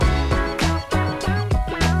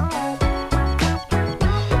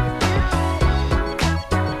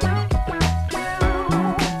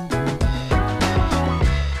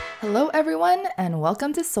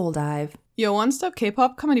welcome to Soul Dive. Your one-stop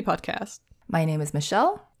K-pop comedy podcast. My name is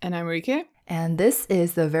Michelle. And I'm Rike. And this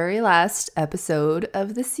is the very last episode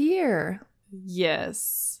of this year.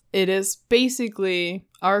 Yes. It is basically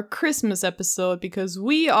our Christmas episode because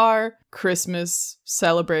we are Christmas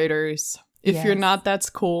celebrators. If you're not,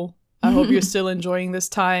 that's cool. I hope you're still enjoying this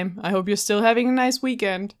time. I hope you're still having a nice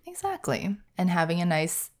weekend. Exactly. And having a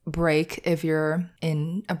nice break if you're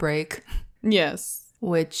in a break. Yes.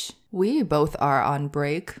 Which we both are on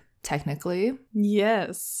break, technically.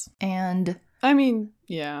 Yes. And I mean,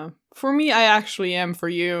 yeah. For me, I actually am. For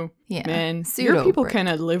you, yeah, man, your people break.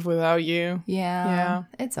 cannot live without you. Yeah,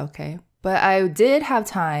 it's okay. But I did have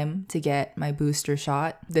time to get my booster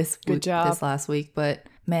shot this last week. But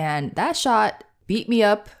man, that shot beat me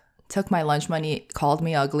up, took my lunch money, called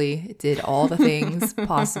me ugly, did all the things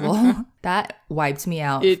possible. That wiped me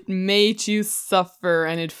out. It made you suffer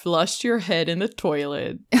and it flushed your head in the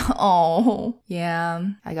toilet. Oh, yeah.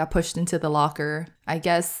 I got pushed into the locker. I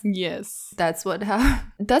guess. Yes. That's what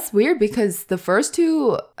happened. That's weird because the first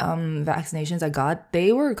two vaccinations I got,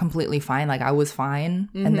 they were completely fine. Like I was fine.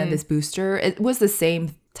 Mm-hmm. And then this booster, it was the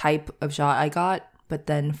same type of shot I got. But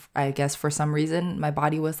then I guess for some reason, my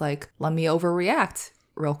body was like, let me overreact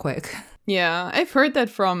real quick. Yeah, I've heard that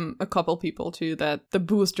from a couple people too, that the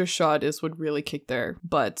booster shot is what really kicked their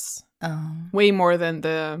butts. Way more than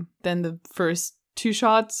the first two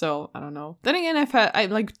shots, so I don't know. Then again, I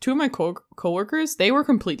like two of my coworkers, they were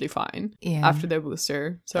completely fine after their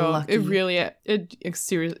booster. So Lucky. It really, it's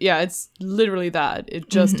serious. Yeah, it's literally that. It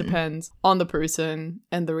just depends on the person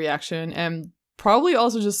and the reaction, and probably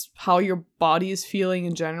also just how your body is feeling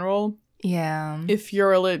in general. Yeah. If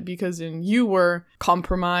you're lit, because you were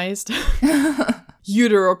compromised,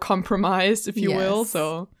 utero compromised, if you will.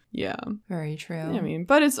 So yeah. Very true. I mean,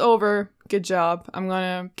 but it's over. Good job. I'm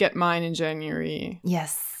gonna get mine in January.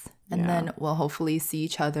 Yes. And then we'll hopefully see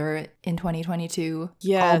each other in 2022.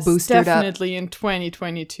 Yes, all boosted definitely up. In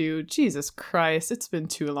 2022. Jesus Christ, it's been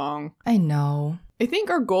too long. I know. I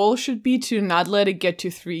think our goal should be to not let it get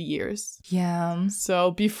to 3 years. Yeah.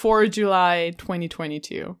 So before July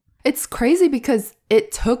 2022. It's crazy because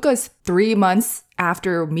it took us 3 months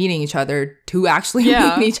after meeting each other to actually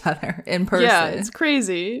meet each other in person. Yeah, it's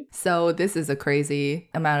crazy. So this is a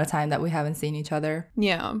crazy amount of time that we haven't seen each other.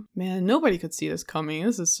 Yeah. Man, nobody could see this coming.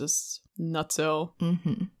 This is just nutso.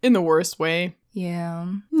 In the worst way.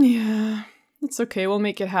 Yeah. Yeah. It's okay. We'll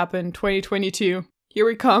make it happen. 2022. Here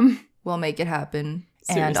we come. We'll make it happen.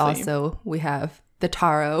 Seriously. And also we have the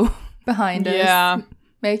Taro behind us. Yeah.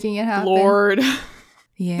 Making it happen. Lord.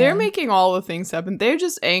 Yeah. They're making all the things happen. They're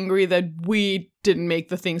just angry that we didn't make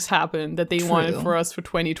the things happen that they wanted for us for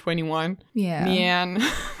 2021. Yeah. Man.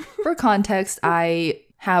 For context, I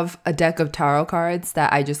have a deck of tarot cards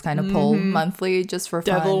that I just kind of pull monthly just for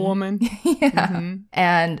fun. Devil woman. Yeah.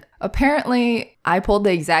 And apparently I pulled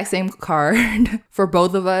the exact same card for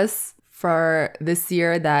both of us for this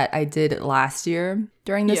year that I did last year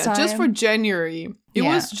during this time. Just for January. It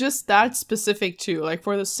was just that specific too. Like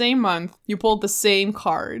for the same month, you pulled the same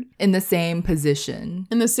card. In the same position.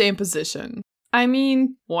 In the same position. I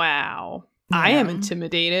mean, wow. Yeah. I am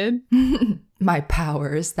intimidated. My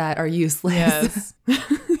powers that are useless. Yes.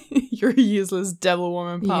 Your useless devil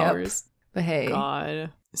woman powers. Yep. But hey.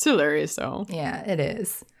 God. It's hilarious though. Yeah, it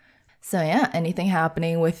is. So yeah, anything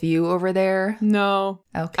happening with you over there? No.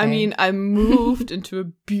 Okay. I mean, I moved into a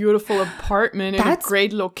beautiful apartment in a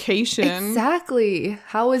great location. Exactly.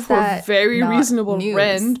 How is that? For very reasonable news?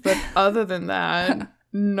 Rent, but other than that,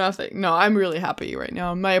 nothing. No, I'm really happy right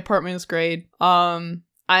now. My apartment is great. I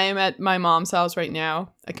am at my mom's house right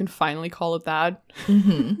now. I can finally call it that.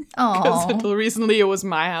 Because until recently it was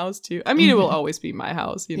my house too. I mean, it will always be my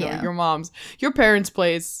house, you know, your parents'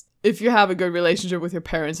 place. If you have a good relationship with your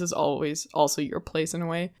parents, is always also your place in a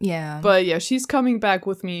way. Yeah. But yeah, she's coming back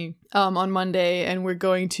with me on Monday, and we're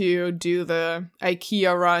going to do the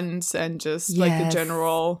IKEA runs and just like the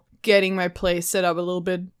general getting my place set up a little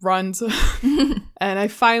bit runs. And I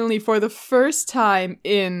finally, for the first time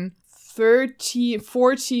in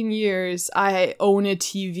 14 years, I own a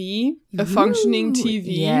TV, a functioning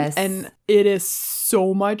TV. Yes. And it is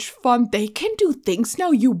so much fun. They can do things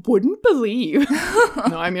now you wouldn't believe.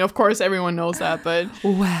 No, I mean, of course, everyone knows that, but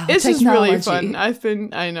wow, it's technology. just really fun. I've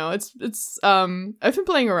been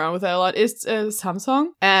playing around with that a lot. It's Samsung,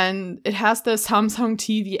 and it has the Samsung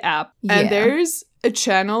TV app. And there's a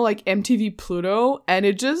channel like MTV Pluto, and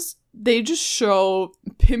it just they just show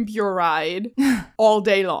Pimp Your Ride all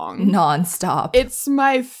day long. Non-stop. It's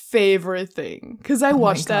my favorite thing because I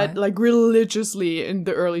watched that God. like religiously in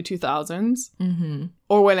the early 2000s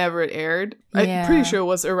or whenever it aired. Yeah. I'm pretty sure it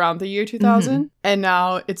was around the year 2000. And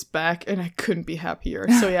now it's back and I couldn't be happier.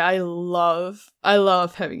 So yeah, I love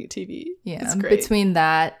having a TV. Yeah, It's great. between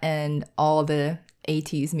that and all the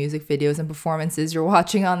 80s music videos and performances you're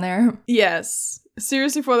watching on there. Yes.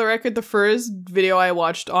 Seriously, for the record, the first video I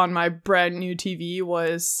watched on my brand new TV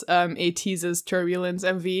was ATEEZ's Turbulence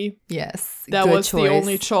MV. Yes, That good was choice. the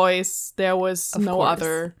only choice. There was Of no course.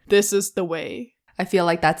 other. This is the way. I feel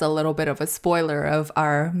like that's a little bit of a spoiler of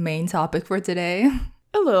our main topic for today.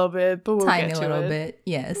 A little bit, but we'll Tiny get to little it. bit,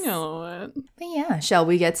 yes. A little bit. But yeah, shall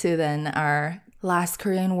we get to then our last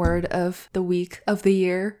Korean word of the week of the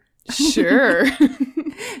year? Sure.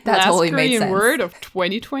 That Last totally made Korean sense. word of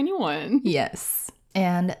 2021. Yes.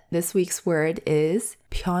 And this week's word is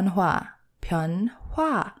변화.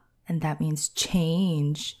 변화. And that means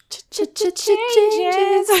change.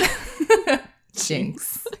 Changes.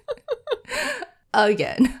 Jinx.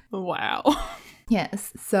 Again. Wow.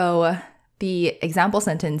 Yes. So the example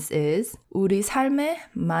sentence is 우리 삶에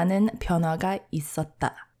많은 변화가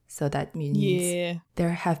있었다. So that means Yeah.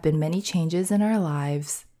 there have been many changes in our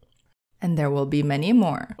lives. And there will be many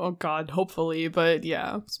more. Oh God, hopefully. But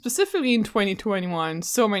yeah, specifically in 2021,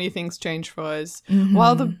 so many things changed for us.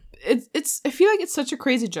 While it's I feel like it's such a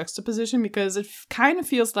crazy juxtaposition because it kind of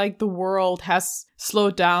feels like the world has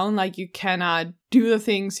slowed down. Like you cannot do the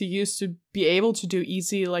things you used to be able to do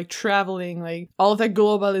easily, like traveling, like all of that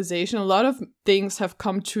globalization. A lot of things have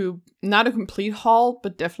come to not a complete halt,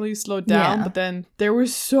 but definitely slowed down. Yeah. But then there were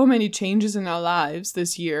so many changes in our lives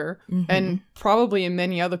this year and probably in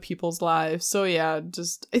many other people's lives. So yeah,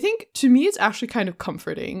 just I think to me it's actually kind of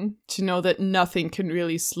comforting to know that nothing can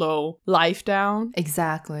really slow life down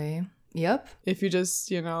Exactly. Yep. if you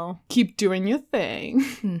just, keep doing your thing.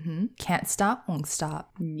 Can't stop, won't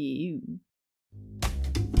stop. No.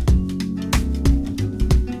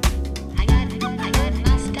 I got my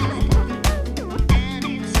style, and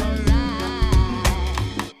it's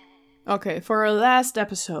alright. Okay, for our last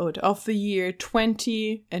episode of the year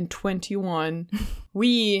 2021,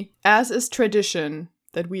 we, as is tradition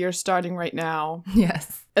that we are starting right now,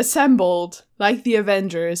 Yes. assembled, like the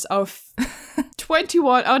Avengers, of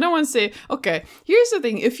 21. I don't want to say, okay, here's the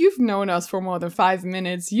thing. If you've known us for more than 5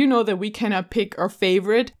 minutes, you know that we cannot pick our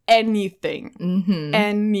favorite anything.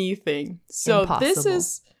 Anything. So this Impossible.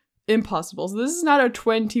 is impossible. So this is not our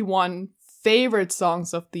 21 favorite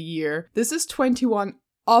songs of the year. This is 21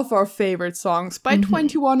 of our favorite songs by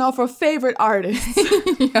 21 of our favorite artists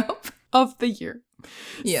Yep. of the year.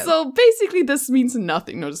 Yep. So basically this means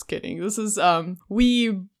nothing. No, just kidding. This is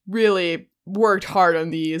we really worked hard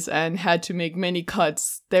on these and had to make many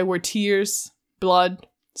cuts. There were tears, blood,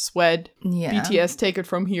 sweat. Yeah. BTS take it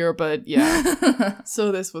from here, but yeah.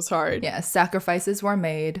 So this was hard. Yeah, sacrifices were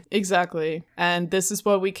made. Exactly. And this is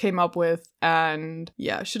what we came up with. And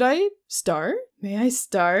yeah, should I start? May I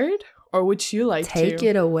start? Or would you like to? Take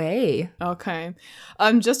it away. Okay.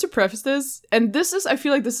 Just to preface this, and this is, I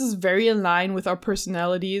feel like this is very in line with our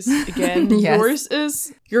personalities. Again,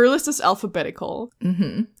 Yes. your list is alphabetical.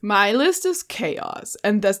 My list is chaos.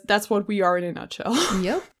 And that's what we are in a nutshell,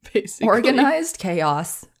 Yep. basically. Organized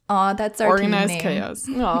chaos. Aw, that's our Organized team name. chaos.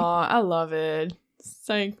 Aw, I love it. It's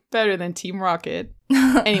like better than Team Rocket.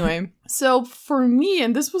 Anyway, so for me,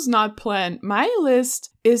 and this was not planned, my list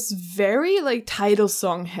is very like title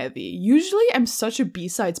song heavy. Usually I'm such a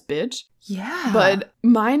B-sides bitch, Yeah. but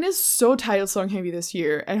mine is so title song heavy this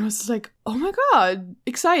year. And I was like, oh my God,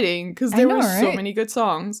 exciting. Because there know, were so right? many good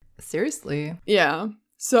songs. Seriously. Yeah.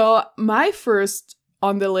 So my first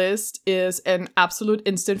on the list is an absolute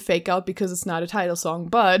instant fake out because it's not a title song,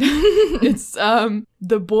 but it's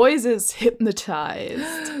The Boys'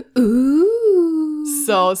 Hypnotized. Ooh.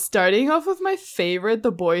 So starting off with my favorite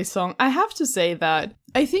The Boys song, I have to say that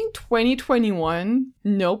I think 2021,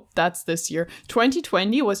 nope, that's this year.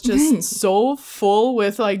 2020 was just so full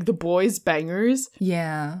with like The Boys bangers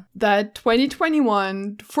Yeah. that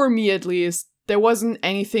 2021, for me at least, there wasn't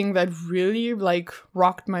anything that really like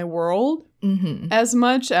rocked my world as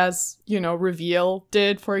much as, Reveal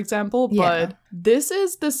did, for example. Yeah. But this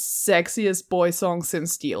is the sexiest boy song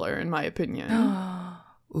since Stealer, in my opinion.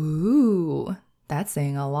 Ooh. That's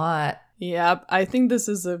saying a lot. Yep, I think this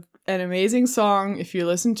is an amazing song. If you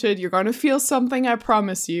listen to it, you're going to feel something, I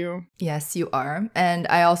promise you. Yes, you are. And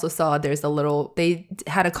I also saw they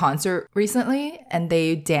had a concert recently and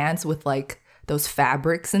they dance with like those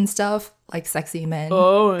fabrics and stuff, like sexy men.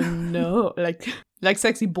 Oh no, like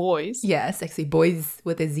sexy boys. Yeah, sexy boys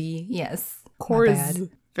with a Z. Yes. My Chorus. bad.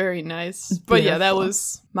 Very nice. But yeah, that Beautiful.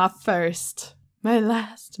 was my first, my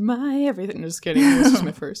last, my everything. Just kidding. This was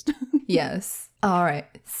my first. Yes. All right.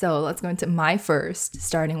 So let's go into my first,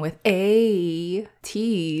 starting with ATEEZ.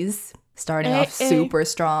 Starting off super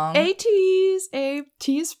strong.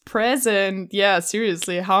 ATEEZ present. Yeah,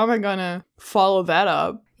 seriously. How am I gonna follow that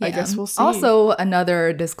up? I Yeah. guess we'll see. Also,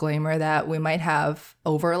 another disclaimer that we might have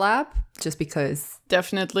overlap just because,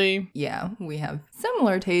 Definitely. yeah, we have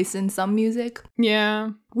similar tastes in some music. Yeah.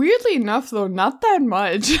 Weirdly enough, though, not that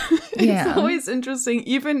much. It's Yeah. always interesting.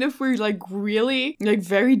 Even if we're like really, like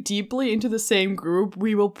very deeply into the same group,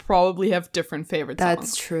 we will probably have different favorite That's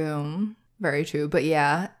songs. true. Very true. But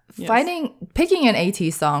yeah, Yes. picking an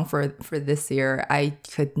AT song for this year, I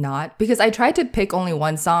could not, because I tried to pick only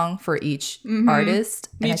one song for each artist.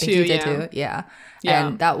 And Me I think too, you did yeah. too. Yeah. Yeah.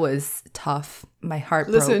 And that was tough. My heart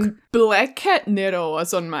broke. Listen, Black Cat Nero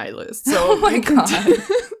was on my list. So Oh my you can God. I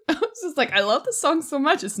was just like, I love this song so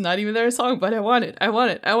much. It's not even their song, but I want it. I want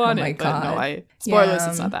it. I want Oh my it. But no, God. spoilers, Yeah.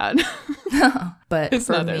 it's not that. But It's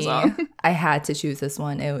for not their me, song. I had to choose this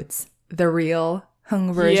one. It's the real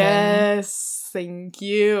Hung version. Yes, thank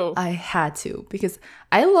you. I had to, because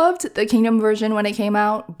I loved the Kingdom version when it came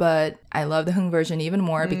out, but I love the Hung version even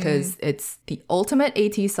more because it's the ultimate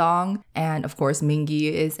AT song. And of course, Mingi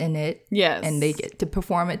is in it. Yes. And they get to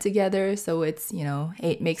perform it together. So it's,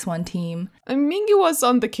 8 makes one team. And Mingi was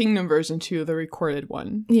on the Kingdom version too, the recorded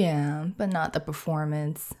one. Yeah, but not the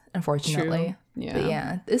performance, unfortunately. True. Yeah. But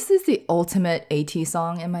yeah, this is the ultimate AT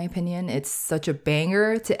song, in my opinion. It's such a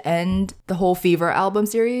banger to end the whole Fever album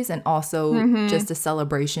series, and also just a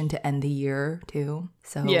celebration to end the year, too.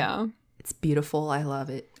 So Yeah. it's beautiful. I love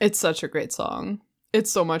it. It's such a great song. It's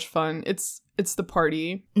so much fun. It's the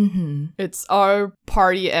party. Mm-hmm. It's our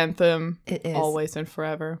party anthem. It is. Always and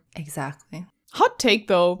forever. Exactly. Hot take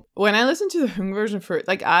though, when I listened to the Hung version first,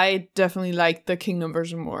 like I definitely like the Kingdom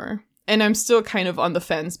version more. And I'm still kind of on the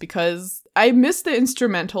fence because I miss the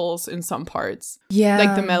instrumentals in some parts. Yeah.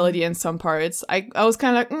 Like the melody in some parts. I was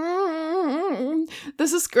kind of like,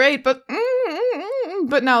 this is great, but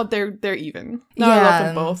now they're even. Now I love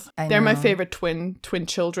them both. I They're my know. favorite twin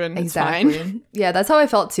children. It's fine. Exactly. Yeah, that's how I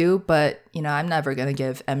felt too. But, I'm never going to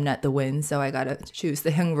give Mnet the win. So I got to choose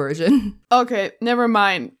the Hung version. Okay, never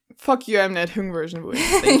mind. Fuck you, Mnet Hung version wins.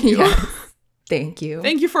 Thank you. Yes. Thank you.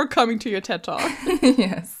 Thank you for coming to your TED Talk.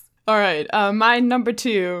 Yes. All right, my number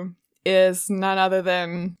 2 is none other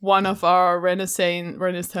than one of our Renaissance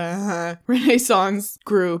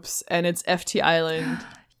groups, and it's FT Island.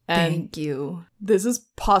 And Thank you. this is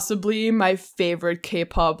possibly my favorite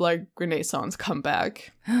K-pop like Renaissance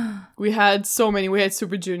comeback. We had so many. We had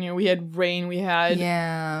Super Junior, we had Rain, we had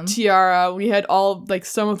Yeah. Tiara, we had all like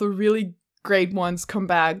some of the really great ones come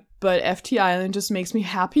back. But FT Island just makes me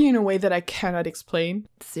happy in a way that I cannot explain.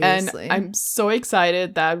 Seriously. And I'm so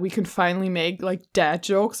excited that we can finally make like dad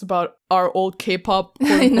jokes about our old K-pop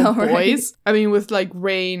I know, quote-unquote right? boys. I mean, with like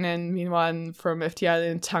Rain and Minwan from FT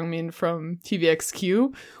Island and Changmin from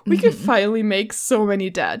TVXQ, we can finally make so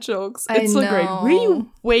many dad jokes. I It's so great. know. We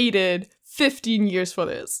waited 15 years for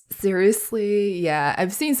this. Seriously, yeah.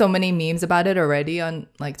 I've seen so many memes about it already on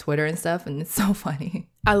like Twitter and stuff, and it's so funny.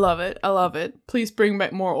 I love it. I love it. Please bring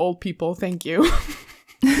back more old people. Thank you.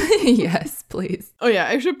 Yes, please. Oh yeah,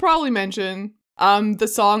 I should probably mention the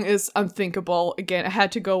song is Unthinkable. Again, I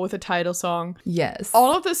had to go with a title song. Yes.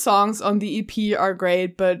 All of the songs on the EP are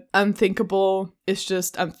great, but Unthinkable is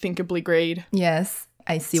just unthinkably great. Yes.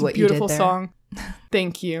 I see It's what a beautiful you did there. song.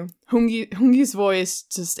 Thank you. Hoongi's voice,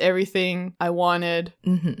 just everything I wanted.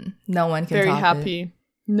 Mm-hmm. No one can Very top happy. it.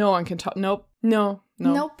 No one can talk. Nope. No.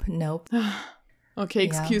 Nope. Okay,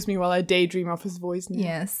 excuse me while I daydream of his voice now.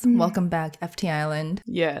 Yes. Welcome back, FT Island.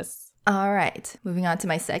 Yes. All right. Moving on to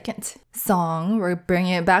my second song. We're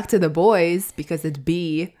bringing it back to the boys because it's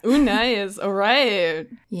B. Ooh, nice. All right.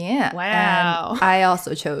 Yeah. Wow. And I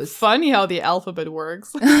also chose Funny how the alphabet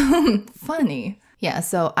works. funny. Yeah,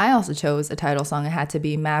 so I also chose a title song. It had to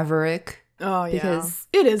be Maverick. Oh, yeah. Because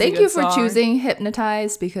it is. Thank a good you for song. choosing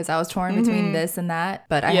Hypnotized, because I was torn between this and that.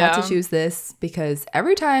 But I had Yeah. to choose this because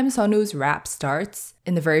every time Sonu's rap starts,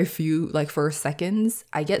 in the very few first seconds,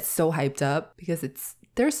 I get so hyped up because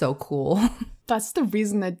they're so cool. That's the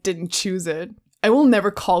reason I didn't choose it. I will never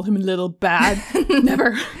call him little bad.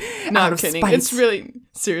 Never. No, Out I'm of kidding. spite. It's really,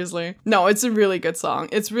 seriously. No, it's a really good song.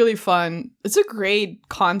 It's really fun. It's a great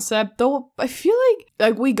concept, though I feel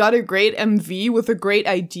like we got a great MV with a great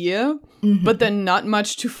idea, but then not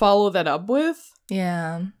much to follow that up with.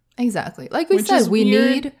 Yeah, exactly. Like we Which said, is we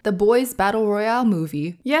weird. need the boys battle royale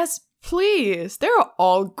movie. Yes, please. They're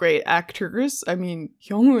all great actors. I mean,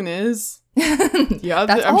 Hyunghoon is. The other,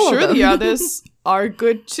 That's I'm all of sure the them. others are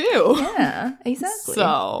good too. Yeah, exactly.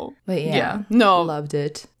 So, but yeah, no, loved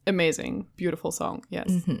it. amazing. Beautiful song.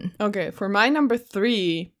 Yes. Okay, for my number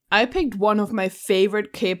 3, I picked one of my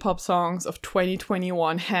favorite K-pop songs of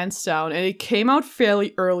 2021, hands down, and it came out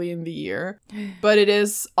fairly early in the year. But it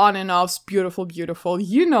is On and Off's Beautiful, Beautiful.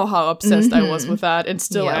 You know how obsessed I was with that, and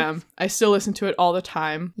still Yep. am. I still listen to it all the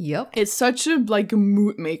time. Yep. It's such a like a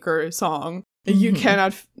mood maker song. You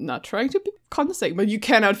cannot, not trying to be condescending, but you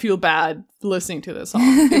cannot feel bad listening to this song.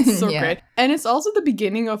 It's so Yeah. great. And it's also the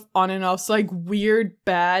beginning of On and Off's like weird,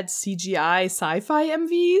 bad CGI sci-fi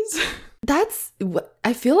MVs. That's what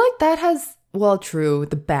I feel like that has, well, true,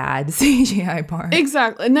 the bad CGI part.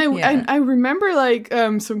 Exactly. And Yeah. I remember like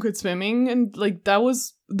Some Good Swimming, and like that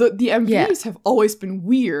was the MVs have always been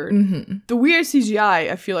weird. The weird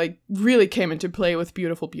CGI I feel like really came into play with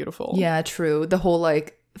Beautiful, Beautiful. Yeah, true. The whole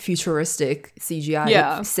like futuristic CGI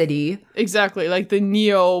Yeah. city. Exactly. Like the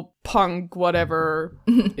neo punk whatever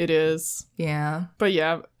it is. Yeah. But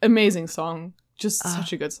yeah, amazing song. Just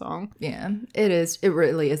such a good song. Yeah. It is. It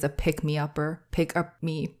really is a pick me upper. Pick up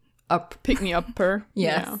me up. Pick me up her.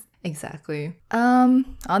 Yes. Yeah. Exactly. On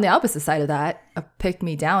the opposite side of that, a pick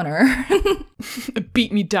me downer. A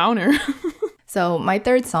beat me downer. So my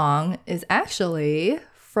third song is actually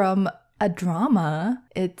from a drama.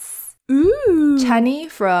 It's Ooh. Chenny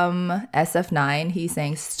from SF9. He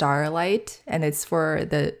sang Starlight, and it's for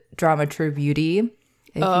the drama True Beauty.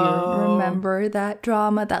 If you remember that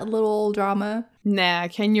drama, that little drama. Nah,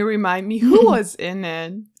 can you remind me who was in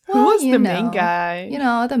it? Who Well, was you the know. main guy? You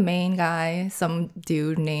know, the main guy, some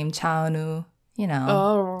dude named Chaonu. You know,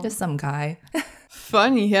 Oh. just some guy.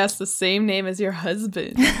 Funny, he has the same name as your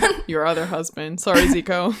husband. Your other husband. Sorry,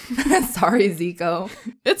 Zico. Sorry, Zico.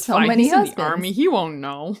 It's So fine. many He's in husbands. the army. He won't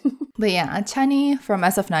know. But yeah, Chenny from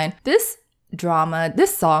SF9. This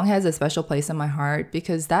song has a special place in my heart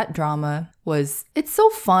because that drama it's so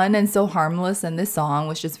fun and so harmless, and this song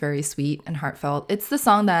was just very sweet and heartfelt. It's the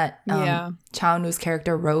song that Yeah. Chaonu's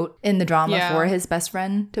character wrote in the drama Yeah. for his best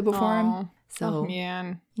friend to perform. Aw. So Oh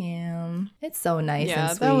man. yeah, it's so nice Yeah,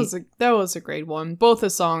 and sweet. that was a great one. Both the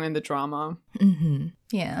song and the drama.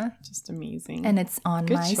 Yeah, Just amazing. and it's on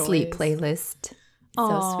Good my sleep choice. playlist. So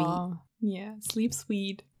Aw. Yeah, sleep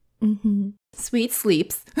sweet. sweet. Sweet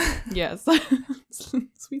sleeps. Yes.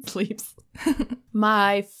 Sweet sleeps.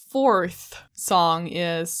 My fourth song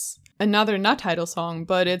is another not title song,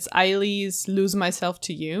 but it's Eileen's Lose Myself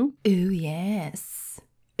to You. Ooh, yes.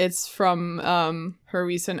 It's from her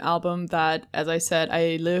recent album that, as I said,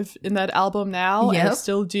 I live in that album now. And I Yep.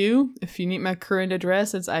 still do. If you need my current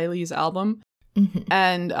address, it's Eileen's album.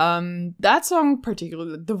 And that song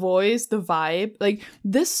particularly, the voice, the vibe, like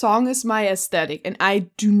this song is my aesthetic, and I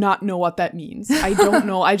do not know what that means. I don't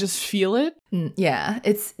know. I just feel it. Yeah,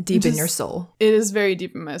 it's deep in your Just- soul. It is very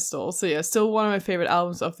deep in my soul. So yeah, still one of my favorite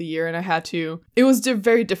albums of the year, and I had to. It was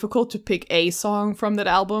very difficult to pick a song from that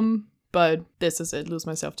album, but this is it. Lose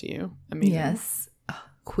Myself to You. Amazing. Yes.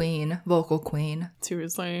 Queen, vocal queen.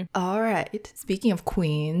 Seriously. All right. Speaking of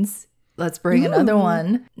queens, let's bring another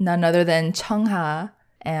one. None other than Chungha.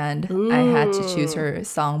 And I had to choose her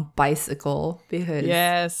song Bicycle because,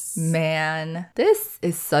 Yes. man, this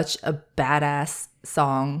is such a badass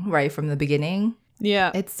song right from the beginning.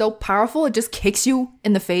 Yeah. It's so powerful. It just kicks you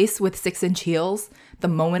in the face with 6-inch heels the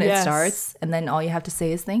moment it Yes. starts. And then all you have to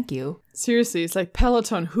say is thank you. Seriously, it's like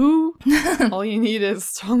Peloton. Who? All you need is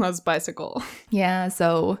Chungha's Bicycle. Yeah,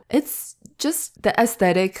 so it's just the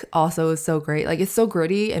aesthetic also is so great. Like it's so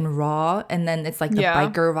gritty and raw, and then it's like the Yeah.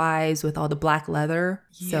 biker vibes with all the black leather.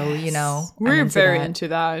 So, you know, I'm we're into very that. into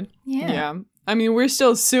that. Yeah. I mean, we're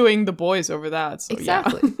still suing the boys over that. So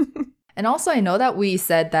Exactly. And also, I know that we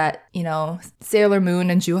said that, you know, Sailor Moon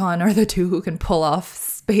and Juhan are the two who can pull off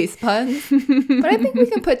space puns. But I think we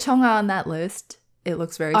can put Chungha on that list. It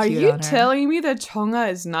looks very Are cute you on her. telling me that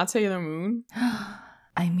Chungha is not Sailor Moon?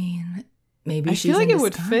 I mean, maybe I she's feel like in it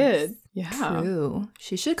would disguise. fit. Yeah. True.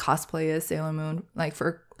 She should cosplay as Sailor Moon, like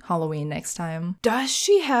for Halloween next time. Does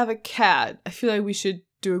she have a cat? I feel like we should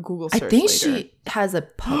do a Google search I think later. she has a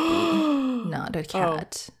puppy, not a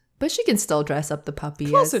cat. But she can still dress up the puppy.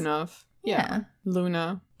 Close as- enough. Yeah. Yeah.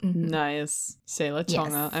 Luna. Nice. Sailor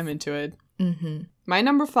Chungha. Yes. I'm into it. Mm-hmm. My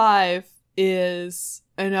number 5 is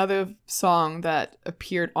another song that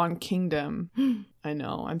appeared on Kingdom. I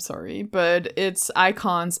know, I'm sorry, but it's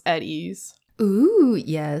Icon's At Ease. Ooh,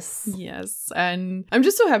 yes. Yes, and I'm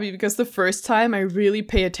just so happy because the first time I really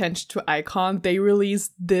pay attention to Icon, they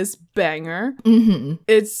released this banger. Mm-hmm.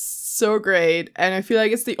 It's so great, and I feel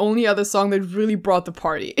like it's the only other song that really brought the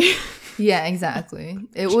party. Yeah, exactly.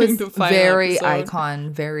 It During was the final very episode.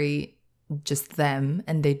 Icon, very just them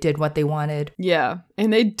and they did what they wanted. Yeah,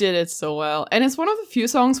 and they did it so well. And it's one of the few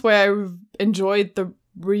songs where I enjoyed the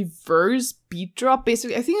reverse beat drop.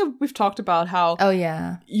 Basically, I think we've talked about how Oh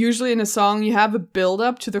yeah. usually in a song you have a build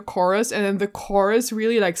up to the chorus and then the chorus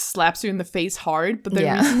really like slaps you in the face hard, but then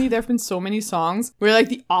Yeah. recently there have been so many songs where like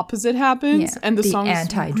the opposite happens Yeah, and the the song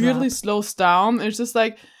anti-drop. really slows down. It's just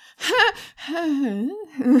like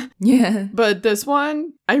Yeah. but this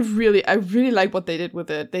one I really like what they did with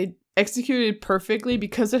it. They executed it perfectly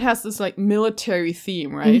because it has this like military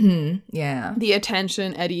theme, right? Yeah. The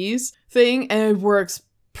attention at ease thing, and it works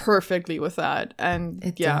perfectly with that. And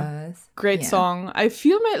It yeah, does. great Yeah. song. I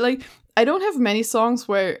feel like I don't have many songs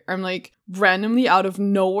where I'm like randomly out of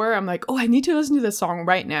nowhere I'm like, oh, I need to listen to this song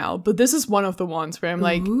right now. But this is one of the ones where I'm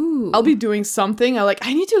like, Ooh. I'll be doing something,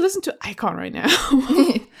 I need to listen to Icon right now.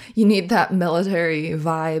 You need that military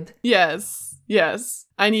vibe. Yes.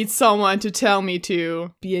 I need someone to tell me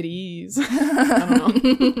to be at ease. I don't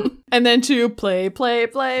know. And then to play.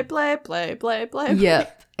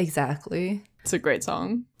 Yep, exactly. It's a great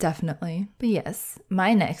song. Definitely. But yes,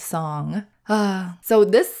 my next song. So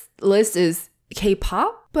this list is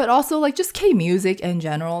K-pop, but also like just K-music in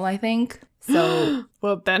general, I think. So,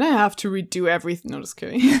 Well, then I have to redo everything. No, just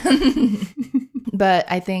kidding. but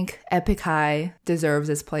I think Epic High deserves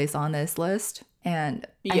its place on this list. And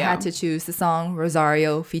I Yeah. had to choose the song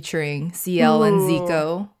Rosario featuring CL and Ooh.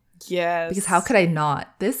 Zico. Yes. Because how could I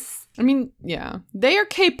not? This I mean, yeah. They are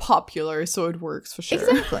K-popular, so it works for sure.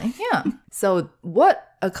 Exactly. Yeah. So, what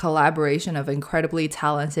a collaboration of incredibly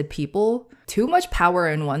talented people. Too much power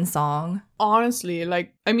in one song. Honestly,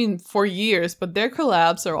 for years, but their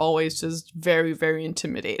collabs are always just very, very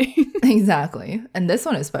intimidating. Exactly. And this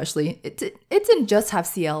one especially, it didn't just have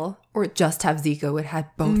CL or just have Zico. It had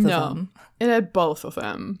both of them. It had both of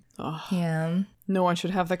them. Ugh, Yeah. no one should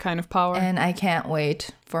have that kind of power. And I can't wait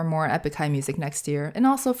for more Epic High music next year. And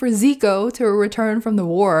also for Zico to return from the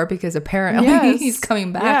war because apparently Yes. he's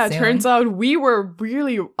coming back Yeah, it soon. turns out we were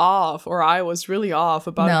really off, or I was really off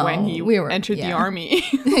about No, when he we were- entered the yeah. army.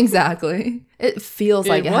 Exactly. It feels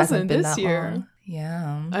like it hasn't wasn't been this that year. long.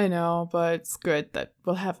 Yeah. I know, but it's good that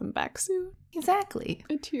we'll have him back soon. Exactly.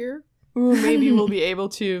 A tear. Ooh, maybe we'll be able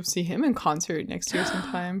to see him in concert next year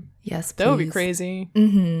sometime. Yes, please. That would be crazy.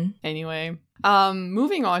 Mm-hmm. Anyway,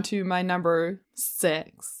 moving on to my number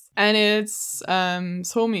 6. And it's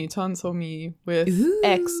Somi, Ton Somi with Ooh.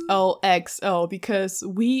 XOXO, because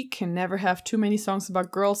we can never have too many songs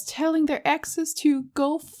about girls telling their exes to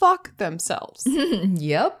go fuck themselves.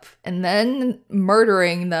 Yep. And then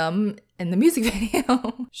murdering them in the music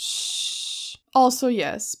video. Shh. Also,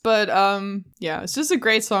 yes. But yeah, it's just a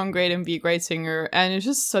great song, great MV, great singer, and it's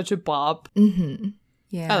just such a bop. Mm-hmm.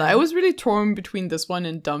 Yeah. I was really torn between this one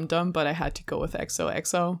and Dum Dum, but I had to go with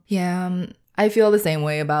XOXO. Yeah. I feel the same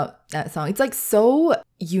way about that song. It's like so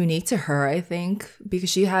unique to her, I think, because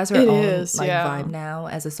she has her It own is, yeah. vibe now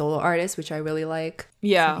as a solo artist, which I really like.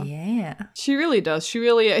 Yeah. So, yeah. She really does.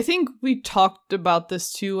 I think we talked about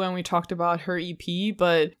this too when we talked about her EP,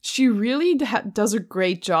 but she really does a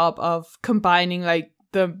great job of combining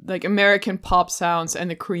the American pop sounds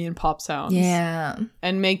and the Korean pop sounds. Yeah.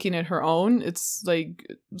 And making it her own. It's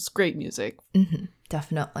great music. Mm-hmm.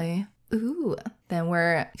 Definitely. Ooh. Then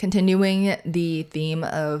we're continuing the theme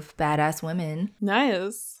of badass women.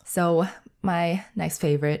 Nice. So my next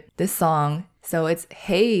favorite, this song. So it's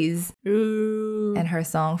Haze Ooh. and her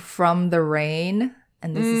song From the Rain.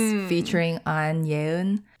 And this is featuring An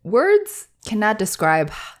Yeun. Words cannot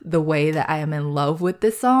describe the way that I am in love with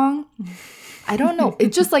this song. I don't know.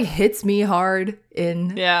 It just hits me hard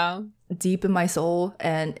deep in my soul.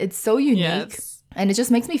 And it's so unique. Yes. And it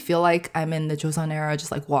just makes me feel like I'm in the Joseon era,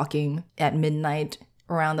 just walking at midnight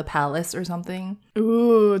around the palace or something.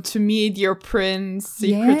 Ooh, to meet your prince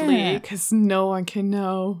secretly, Yeah. because no one can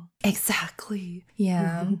know. Exactly.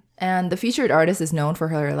 Yeah. And the featured artist is known for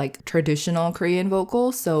her traditional Korean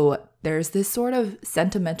vocals. So there's this sort of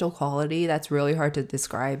sentimental quality that's really hard to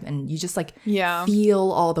describe. And you just Yeah.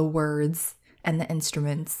 feel all the words and the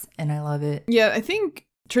instruments. And I love it. Yeah, I think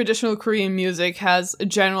traditional Korean music has a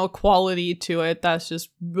general quality to it that's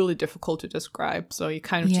just really difficult to describe. So you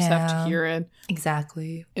kind of just have to Yeah. hear it.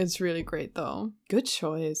 Exactly. It's really great though. Good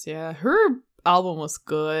choice. Yeah. Her album was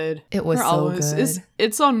good. It was Her so album good.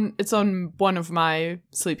 it's on one of my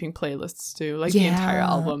sleeping playlists too. The entire Yeah.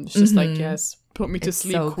 album. It's just Mhm. yes, put me to It's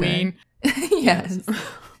sleep, so queen. Yes.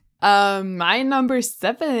 My number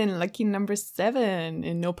 7, lucky number 7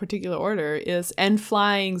 in no particular order is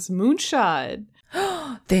N.Flying's Moonshot.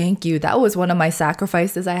 Thank you. That was one of my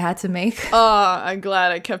sacrifices I had to make. I'm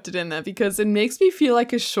glad I kept it in there because it makes me feel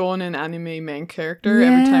like a shonen anime main character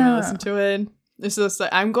every time I Yeah. listen to it. It's just like,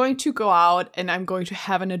 I'm going to go out and I'm going to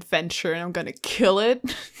have an adventure and I'm going to kill it.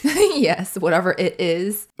 Yes, whatever it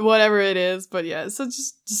is. Whatever it is. But yeah, it's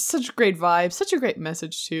just such a great vibe, such a great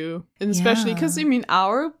message too. And especially because, I mean,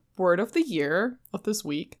 our word of the year of this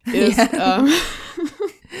week is,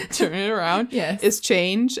 turn it around, Yes. is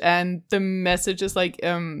change. And the message is like,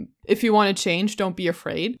 if you want to change, don't be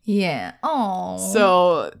afraid. Yeah. Oh.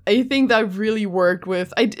 So I think that really worked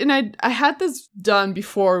with, I had this done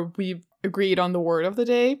before we agreed on the word of the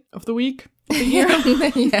day, of the week, of the year.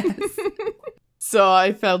 Yes. So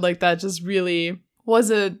I felt like that just really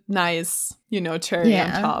was a nice, cherry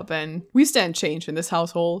on top. And we stand change in this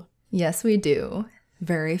household. Yes, we do.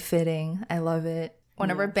 Very fitting. I love it. One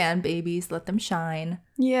of our band babies, let them shine.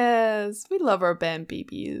 Yes, we love our band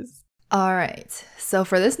babies. All right. So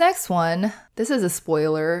for this next one, this is a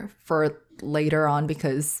spoiler for later on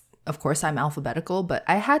because, of course, I'm alphabetical, but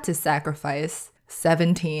I had to sacrifice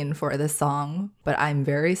 17 for this song, but I'm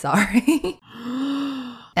very sorry.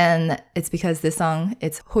 And it's because this song,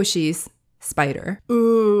 it's Hoshi's Spider.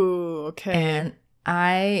 Ooh, okay. And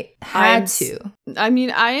I had to. I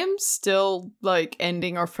mean, I am still like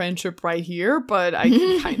ending our friendship right here, but I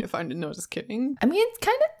can kind of find it. No, just kidding. I mean,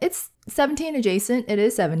 it's 17 adjacent. It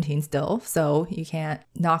is 17 still, so you can't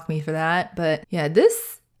knock me for that. But yeah,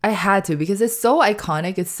 this I had to because it's so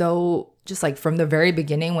iconic. It's so just like from the very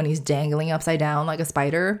beginning when he's dangling upside down like a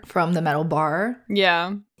spider from the metal bar.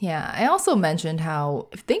 Yeah. Yeah. I also mentioned how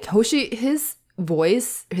I think Hoshi, his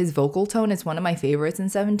voice, his vocal tone is one of my favorites in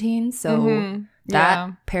 17. So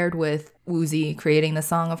that paired with Woozi creating the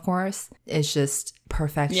song, of course, is just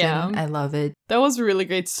perfection. Yeah. I love it. That was a really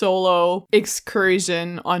great solo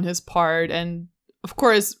excursion on his part. And of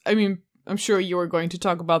course, I mean, I'm sure you were going to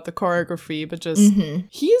talk about the choreography, but just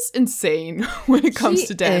he's insane when it comes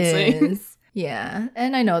to dancing. Yeah.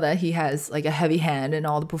 And I know that he has like a heavy hand in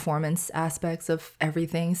all the performance aspects of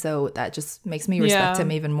everything. So that just makes me respect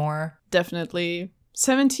him even more. Definitely.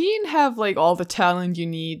 17 have like all the talent you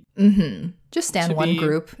need. Just stand one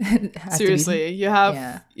group. Seriously, you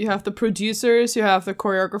have the producers, you have the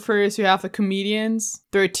choreographers, you have the comedians.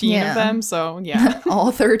 13 of them, so yeah.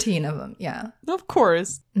 All 13 of them, yeah. Of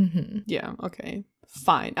course. Yeah, okay.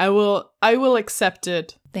 Fine. I will accept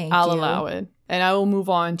it. I'll allow it. And I will move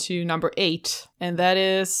on to number 8. And that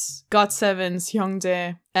is GOT7's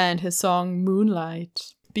Hyungjae and his song Moonlight.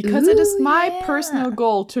 Because it is my personal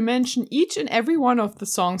goal to mention each and every one of the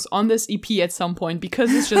songs on this EP at some point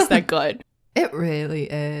because it's just that good. It really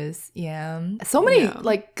is. Yeah. So many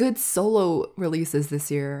like good solo releases this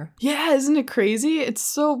year. Yeah, isn't it crazy? It's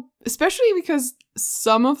so, especially because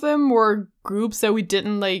some of them were groups that we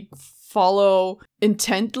didn't like follow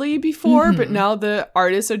intently before, but now the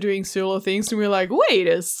artists are doing solo things and we're like, wait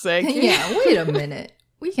a second. Yeah, wait a minute.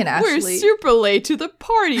 We can actually... We're super late to the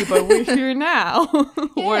party, but we're here now.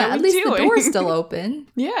 What are we at least doing? The door's still open.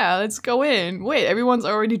 Yeah, let's go in. Wait, everyone's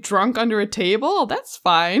already drunk under a table? That's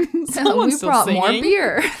fine. Someone's still brought more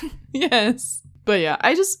beer. Yes. But yeah,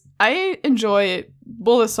 I enjoy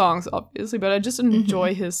both the songs, obviously, but I just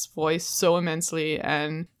enjoy his voice so immensely.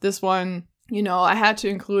 And this one, I had to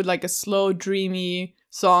include like a slow, dreamy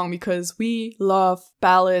song because we love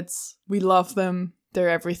ballads. We love them. They're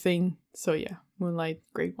everything. So yeah. Moonlight,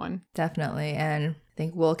 great one. Definitely. And I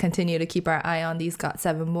think we'll continue to keep our eye on these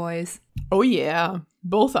GOT7 boys. Oh, yeah.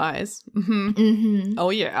 Both eyes. Oh,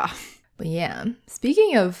 yeah. But yeah.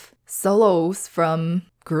 Speaking of solos from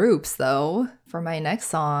groups, though, for my next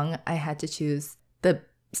song, I had to choose the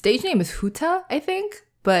stage name is Huta, I think,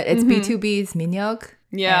 but it's B2B's Minhyuk.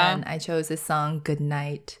 Yeah. And I chose this song, Good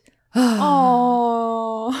Night.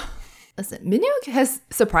 Oh. Listen, Minhyuk has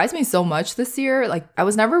surprised me so much this year. Like, I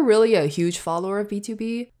was never really a huge follower of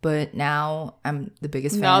B2B, but now I'm the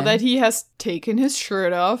biggest fan. Now that he has taken his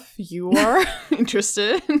shirt off, you are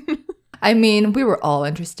interested. I mean, we were all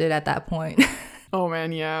interested at that point. Oh,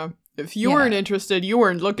 man, yeah. If you weren't interested, you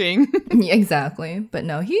weren't looking. Exactly. But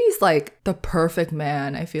no, he's like the perfect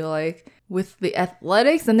man, I feel like. With the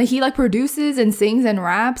athletics, and then he like produces and sings and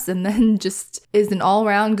raps and then just is an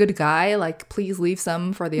all-around good guy. Like, please leave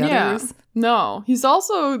some for the others. No, he's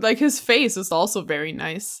also like, his face is also very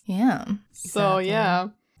nice. Yeah. So yeah,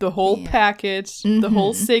 the whole package, the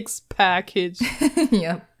whole 6 package.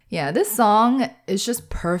 Yep. Yeah, this song is just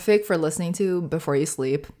perfect for listening to before you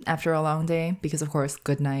sleep after a long day because, of course,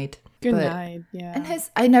 good night. Good night, yeah. And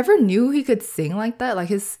I never knew he could sing like that. Like,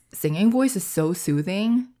 his singing voice is so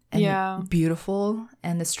soothing. And beautiful,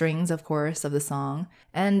 and the strings, of course, of the song.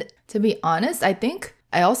 And to be honest, I think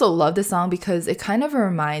I also love this song because it kind of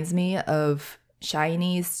reminds me of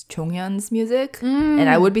Shiny's Chonghyun's music. And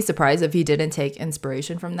I would be surprised if he didn't take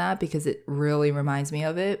inspiration from that because it really reminds me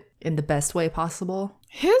of it in the best way possible.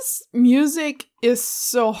 His music is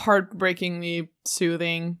so heartbreakingly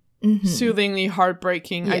soothing. Soothingly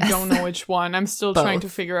heartbreaking. Yes. I don't know which one. I'm still trying to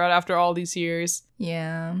Both. figure out after all these years.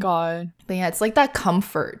 Yeah. God. But yeah, it's like that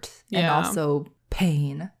comfort and Yeah. also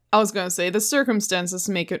pain. I was gonna say the circumstances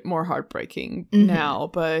make it more heartbreaking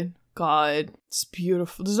now, but God, it's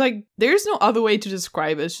beautiful. There's no other way to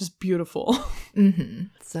describe it. It's just beautiful.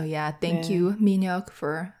 So yeah, thank Yeah. you, Minhyuk,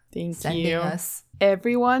 for Thank sending you. us.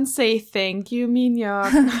 Everyone say thank you,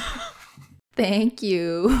 Minhyuk. Thank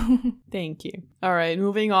you. Thank you. All right,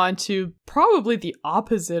 moving on to probably the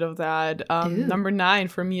opposite of that. Ooh. Number 9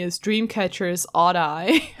 for me is Dreamcatcher's Odd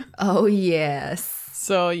Eye. Oh yes.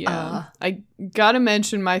 So yeah, I gotta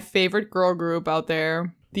mention my favorite girl group out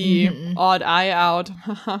there, the Odd Eye Out.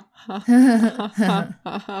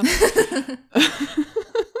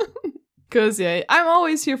 Because yeah, I'm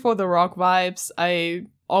always here for the rock vibes. I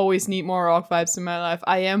always need more rock vibes in my life.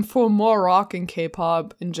 I am for more rock and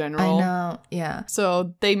K-pop in I general. know. Yeah.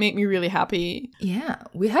 So they make me really happy. Yeah.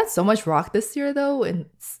 We had so much rock this year though, and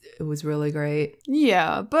it was really great.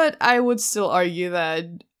 Yeah, but I would still argue that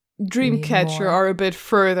Dreamcatcher more. are a bit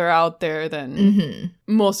further out there than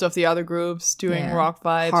most of the other groups doing Yeah. rock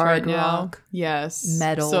vibes Hard right now. rock. Yes.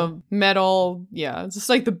 Metal. So metal, yeah. It's just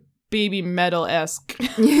like the baby metal-esque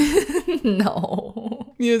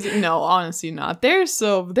No. music. No, honestly not. They're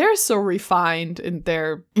so refined in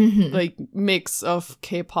their like mix of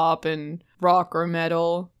K-pop and rock or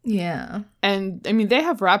metal. Yeah. And I mean they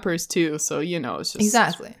have rappers too, so you know, it's just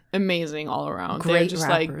Exactly. amazing all around. They're Great just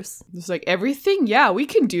rappers. It's like everything. Yeah, we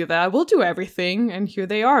can do that. We'll do everything. And here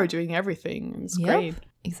they are doing everything. It's Yep. great.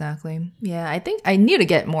 Exactly. Yeah, I think I need to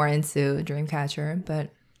get more into Dreamcatcher,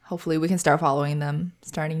 but hopefully we can start following them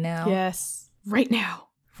starting now. Yes. Right now.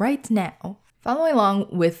 Right now. Following along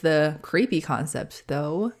with the creepy concept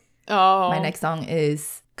though, Oh. my next song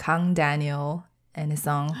is Kang Daniel and his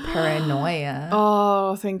song Paranoia.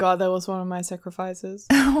 Oh, thank God that was one of my sacrifices.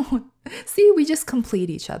 See, we just complete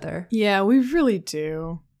each other. Yeah, we really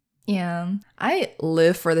do. Yeah. I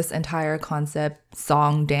live for this entire concept,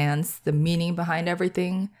 song, dance, the meaning behind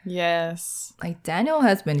everything. Yes. Like Daniel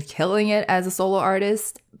has been killing it as a solo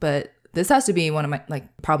artist, but this has to be one of my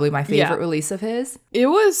probably my favorite Yeah. release of his. It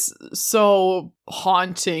was so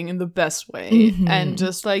haunting in the best way. And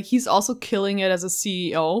just like he's also killing it as a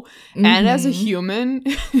CEO and as a human.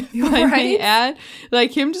 If I may Right? add.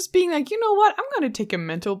 Like him just being like, you know what? I'm gonna take a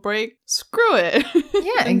mental break. Screw it.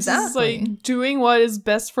 Yeah, And just, exactly. like doing what is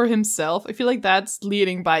best for himself. I feel like that's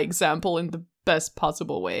leading by example in the best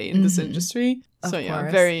possible way in this industry. Of So yeah, I'm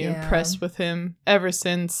course, very yeah. impressed with him ever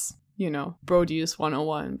since, you know, Brodeus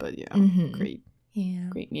 101. But yeah, great, Yeah.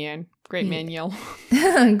 great man. Great man yell.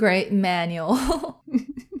 Great manual.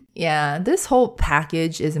 Yeah, this whole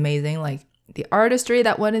package is amazing. Like the artistry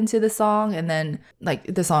that went into the song, and then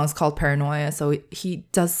like the song's called Paranoia, so he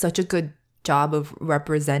does such a good job of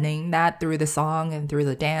representing that through the song and through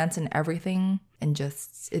the dance and everything. And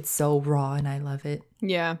just it's so raw and I love it.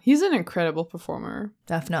 Yeah, he's an incredible performer.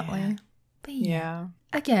 Definitely. But Yeah.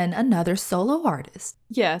 Again, another solo artist.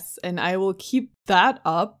 Yes, and I will keep that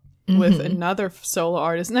up with another solo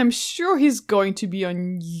artist. And I'm sure he's going to be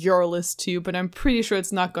on your list too, but I'm pretty sure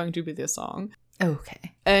it's not going to be this song.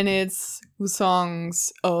 Okay. And it's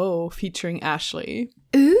Wusong's Oh featuring Ashley.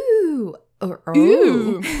 Ooh. Or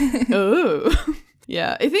Ooh. Oh.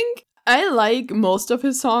 Yeah, I think I like most of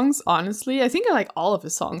his songs, honestly. I think I like all of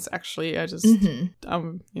his songs, actually. I just, you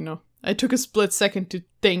know, I took a split second to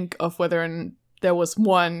think of whether there was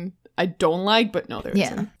one I don't like, but no, there Yeah.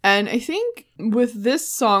 isn't. And I think with this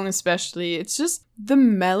song especially, it's just the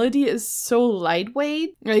melody is so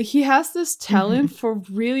lightweight. Like he has this talent for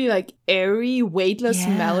really like airy, weightless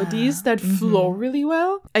Yeah. melodies that flow really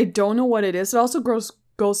well. I don't know what it is. It also goes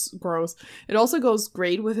gross. It also goes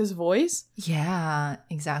great with his voice. Yeah,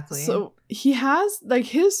 exactly. So he has like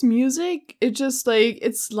his music, it just like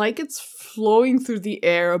it's flowing through the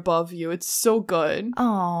air above you. It's so good.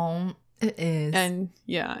 Oh, it is. And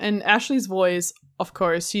yeah, and Ashley's voice, of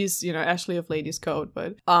course, she's, you know, Ashley of Ladies Code,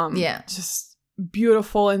 but Yeah. just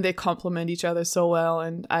beautiful, and they complement each other so well,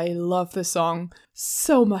 and I love this song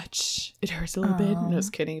so much. It hurts a little bit. No,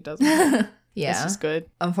 just kidding, it doesn't. It's Yeah. just good.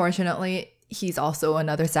 Unfortunately, he's also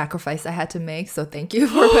another sacrifice I had to make, so thank you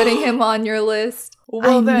for putting him on your list.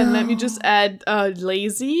 Well, I then let me know. just add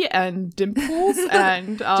Lazy and Dimples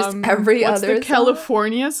and Just every what's other the song?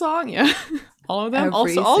 California song? Yeah. All of them. Every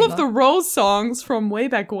Also, all of single- the Rose songs from way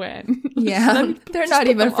back when. Let Yeah, me they're just not put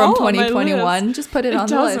even them from all on my 2021. list. Just put it It on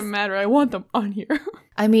the doesn't list. matter. I want them on here.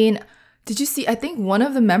 I mean, Did you see? I think one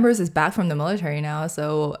of the members is back from the military now.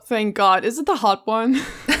 So Thank God. Is it the hot one?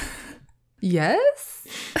 yes.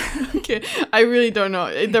 Okay. I really don't know.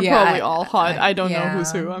 They're Yeah, probably all hot. I don't know yeah.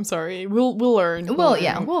 who's who. I'm sorry. We'll learn. Well, learn.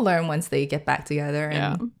 yeah, we'll learn once they get back together and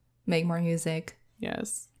Yeah. make more music.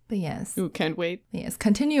 Yes. But yes, Ooh, can't wait. yes.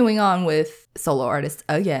 Continuing on with solo artists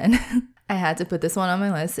again, I had to put this one on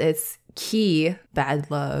my list. It's Key,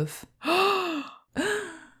 Bad Love.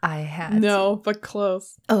 I had to. No, but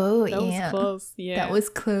close. Oh, That yeah. was close. Yeah. That was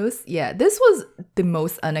close. Yeah, this was the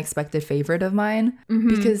most unexpected favorite of mine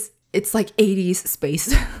because it's like 80s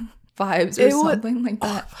space vibes or It wa- something like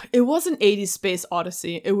that. It was an 80s Space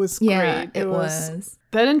Odyssey. It was Yeah, great. it was.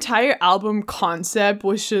 That entire album concept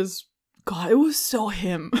was just, God, it was so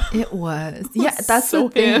him. It was. Yeah, that's so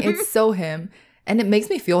the thing. him. It's so him. And it makes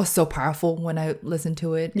me feel so powerful when I listen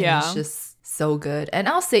to it. And Yeah. it's just so good. And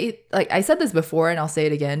I'll say, like, I said this before and I'll say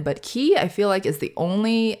it again, but Key, I feel like, is the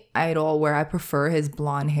only idol where I prefer his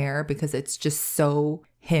blonde hair because it's just so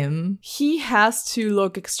him. He has to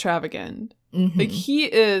look extravagant. Mhm. Like, he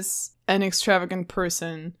is an extravagant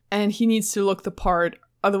person and he needs to look the part.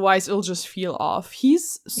 Otherwise, it'll just feel off.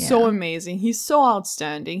 He's so Yeah. amazing. He's so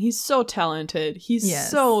outstanding. He's so talented. He's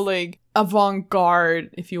Yes. so, like,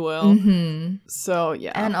 avant-garde, if you will. Mhm. So,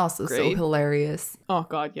 yeah. And also so great. hilarious. Oh,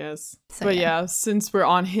 God, yes. So, But yeah. yeah, since we're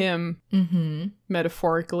on him, Mm-hmm.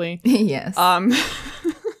 metaphorically, Yes.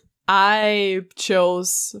 I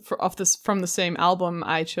chose from the same album.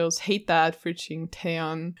 I chose "Hate That" featuring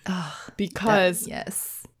Taeyeon Ugh, because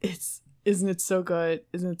yes. isn't it so good?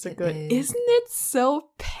 Isn't it so It good? is. Isn't it so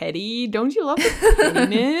petty? Don't you love the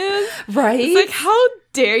pettiness? Right? It's like, how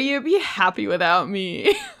dare you be happy without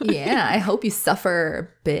me? Yeah, I hope you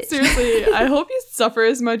suffer, bitch. Seriously, I hope you suffer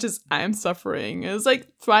as much as I'm suffering. It's like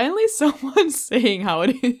finally someone saying how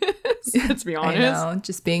it is. Let's be I honest. know,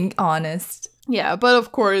 just being honest. Yeah, but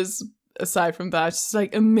of course, aside from that, just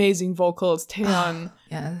like amazing vocals, Taeyeon,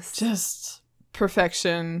 Yes. just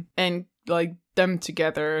perfection, and like them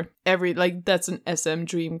together. That's an SM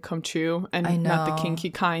dream come true, and I not the know.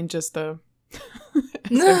 kinky kind, just the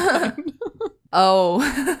Oh.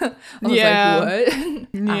 I was Yeah. like,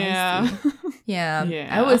 what? I yeah. see. Yeah. Yeah.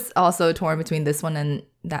 I was also torn between this one and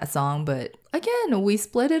that song, but again, we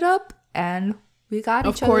split it up and we got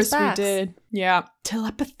Of each course other's backs. we did. Yeah,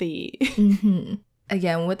 telepathy. Hmm.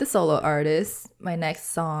 Again, with the solo artist, my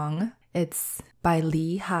next song, it's by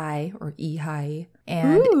Lee Hai or E Hai,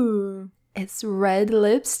 and Ooh. it's Red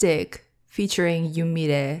Lipstick featuring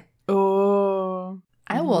Yumire. Oh.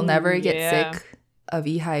 I will never get yeah. sick of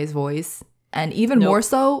E Hai's voice. And even Nope. more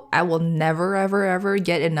so, I will never, ever, ever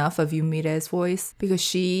get enough of Yumire's voice because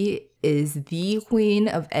she is the queen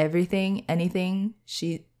of everything, anything.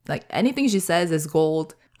 Anything she says is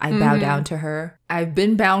gold. I bow down to her. I've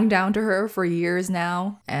been bowing down to her for years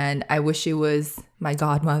now, and I wish she was my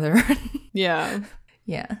godmother. Yeah.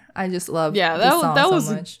 Yeah, I just love Yeah, this song that so was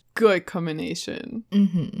much. a good combination.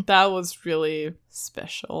 Mm-hmm. That was really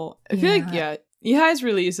special. I feel like, yeah, EHI's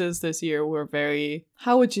releases this year were very,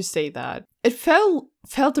 how would you say that? It felt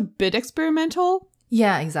a bit experimental,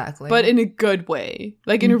 Yeah, exactly. but in a good way.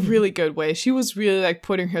 Like, in a really good way. She was really, like,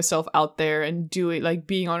 putting herself out there and doing, like,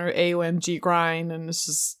 being on her AOMG grind, and it's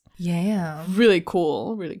just yeah. really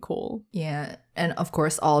cool. Really cool. Yeah, and of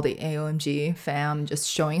course, all the AOMG fam just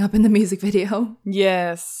showing up in the music video.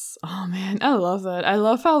 Yes. Oh, man, I love that. I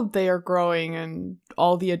love how they are growing and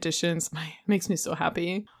all the additions. Makes me so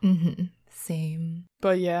happy. Mm-hmm. Same.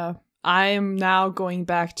 But yeah, I am now going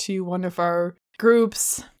back to one of our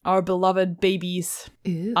groups, our beloved babies,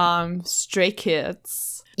 Ooh. Stray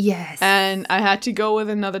Kids. Yes. And I had to go with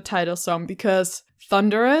another title song because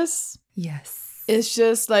Thunderous yes. is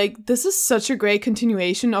just like, this is such a great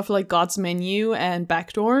continuation of like God's Menu and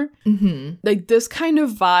Backdoor. Mm-hmm. Like this kind of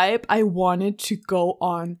vibe, I wanted to go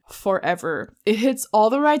on forever. It hits all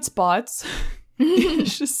the right spots.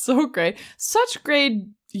 It's just so great. Such great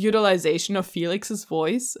utilization of Felix's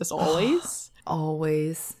voice, as always.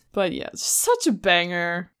 Always. But yeah, such a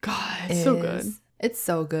banger. God, it's so good. Is. It's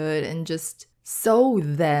so good and just so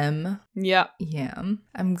them. Yeah. Yeah.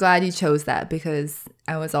 I'm glad you chose that because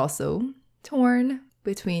I was also torn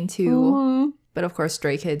between two. Mhm. But of course,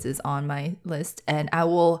 Stray Kids is on my list, and I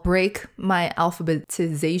will break my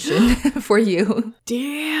alphabetization for you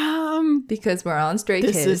Damn. because we're on Stray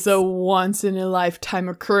This Kids. is a once in a lifetime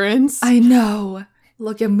occurrence. I know.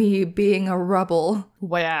 Look at me being a rebel.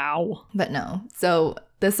 Wow. But no. So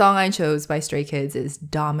the song I chose by Stray Kids is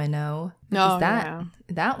Domino. No,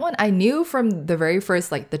 That one I knew from the very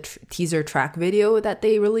first, like the teaser track video that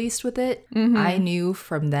they released with it. Mhm. I knew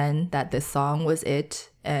from then that this song was it.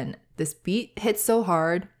 And this beat hits so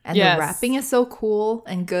hard and Yes. the rapping is so cool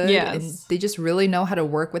and good. Yes. And they just really know how to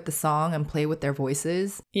work with the song and play with their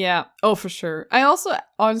voices. Yeah. Oh, for sure. I also,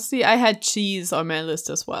 honestly, I had Cheese on my list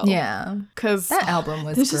as well. Yeah. Because That album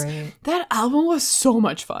was great. that album was so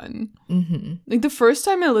much fun. Mm-hmm. Like the first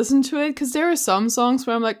time I listened to it, because there are some songs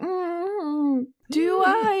where I'm like, do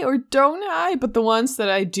I or don't I? But the ones that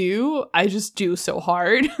I do, I just do so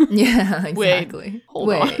hard. Yeah, Wait, exactly.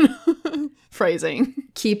 Hold on. Phrasing.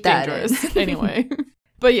 Keep that Dangerous. in. Anyway.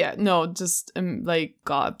 But yeah, no, just like,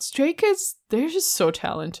 God, Stray Kids, they're just so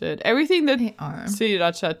talented. Everything that They are.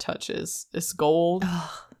 Sriracha touches is gold.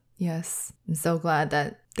 Oh, yes. I'm so glad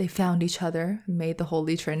that they found each other and made the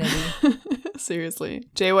Holy Trinity. Seriously.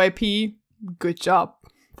 JYP, good job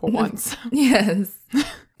for once. Yes.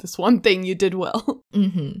 This one thing you did well.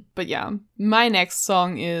 Mm-hmm. But yeah, my next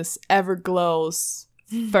song is Everglow's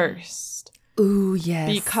First. Ooh, yes.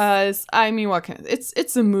 Because, I mean, what can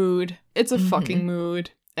it's a mood. It's a fucking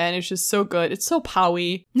mood. And it's just so good. It's so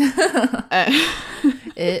powy.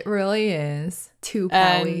 It really is. Too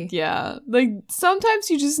And powy. yeah, like sometimes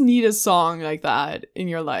you just need a song like that in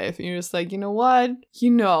your life. And you're just like, you know what? You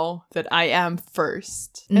know that I am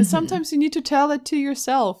first. And sometimes you need to tell it to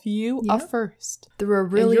yourself. You are Yep. first. Through a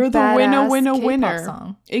really you're the badass winner, K-pop winner.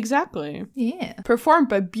 song. Exactly. Yeah. Performed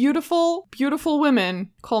by beautiful, beautiful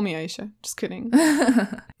women. Call me Aisha. Just kidding.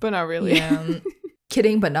 But not really. Yeah.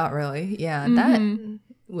 Kidding, but not really. Yeah, that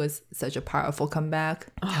was such a powerful comeback.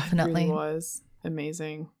 Definitely. It really was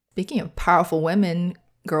amazing. Speaking of powerful women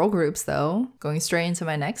girl groups, though, going straight into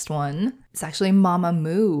my next one, it's actually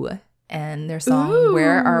Mamamoo and their song Ooh.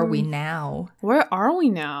 Where Are We Now? Where are we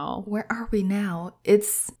now? Where Are We Now?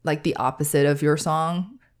 It's like the opposite of your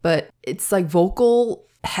song, but it's like vocal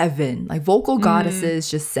heaven, like vocal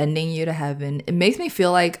goddesses just sending you to heaven. It makes me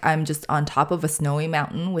feel like I'm just on top of a snowy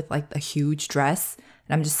mountain with like a huge dress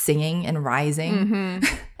and I'm just singing and rising.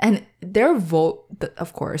 And their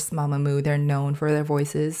of course, Mamamoo, they're known for their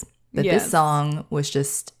voices, but Yes. this song was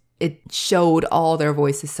just, it showed all their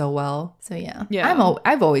voices so well. So yeah, Yeah.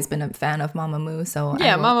 I've always been a fan of Mamamoo, so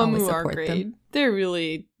Yeah, I will always Mamamoo are support great. them. They're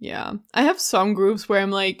really, yeah. I have some groups where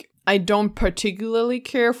I'm like, I don't particularly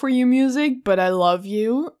care for your music, but I love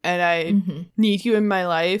you and I need you in my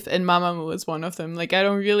life. And Mamamoo is one of them. Like, I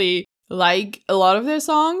don't really like a lot of their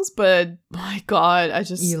songs, but my God,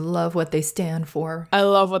 You love what they stand for. I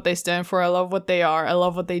love what they stand for. I love what they are. I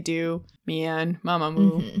love what they do. Mian,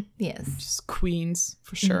 Mamamoo, Yes. just queens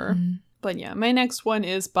for sure. But yeah, my next one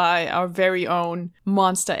is by our very own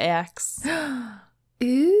Monster X.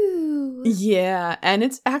 Ooh. Yeah, and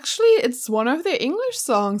it's one of their English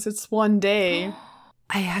songs. It's One Day.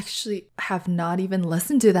 I actually have not even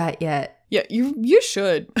listened to that yet. Yeah, you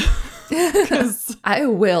should. 'Cause I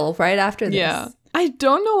will right after this. yeah, I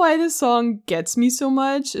don't know why this song gets me so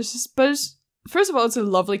much. First of all, it's a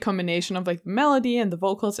lovely combination of like the melody and the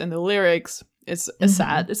vocals and the lyrics. It's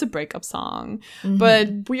it's a breakup song.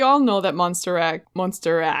 But we all know that Monster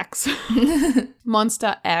X,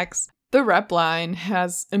 the rap line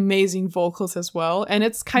has amazing vocals as well. And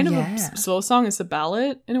it's kind of a slow song. It's a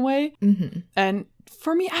ballad in a way. And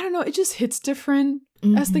for me, I don't know, it just hits different.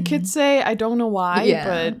 As the kids say, I don't know why,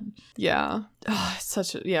 but yeah. Oh, it's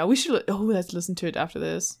such a, yeah, we should, let's listen to it after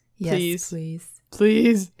this. Yes,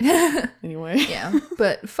 Please. Anyway. Yeah.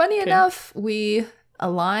 But funny enough, we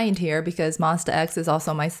aligned here because Monster X is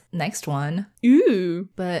also my next one. Ooh.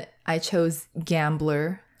 But I chose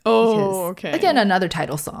Gambler. Oh, because, okay. Again, another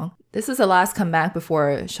title song. This is the last comeback before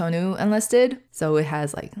Shonu enlisted. So it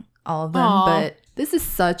has like all of them. Aw. But this is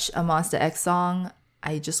such a Monster X song.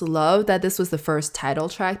 I just love that this was the first title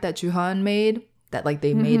track that Juhan made, that like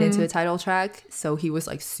they made into a title track. So he was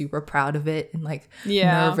like super proud of it and like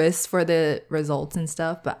nervous for the results and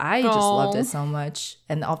stuff. But I just loved it so much.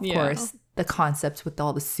 And of course, the concepts with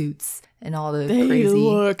all the suits and all the They crazy.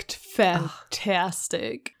 looked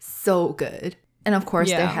fantastic. So good. And of course,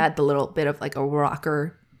 they had the little bit of like a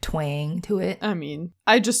rocker twang to it. I mean,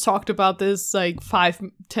 I just talked about this like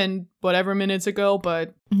 5-10 whatever minutes ago,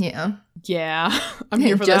 but Yeah. I'm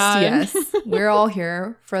here for that. Yes. We're all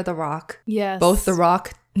here for The Rock. Yes. Both The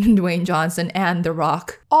Rock, Dwayne Johnson, and The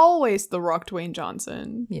Rock. Always The Rock, Dwayne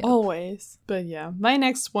Johnson. Yep. Always. But yeah, my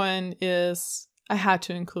next one is, I had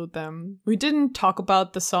to include them. We didn't talk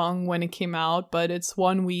about the song when it came out, but it's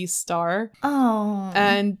One Wee Star. Oh.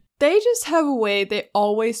 And they just have a way, they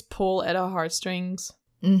always pull at our heartstrings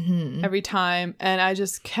every time. And I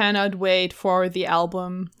just cannot wait for the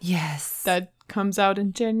album Yes. that comes out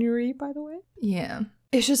in January, by the way. Yeah.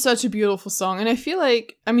 It's just such a beautiful song. And I feel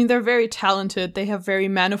like, I mean, they're very talented. They have very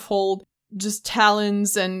manifold just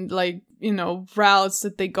talents and like routes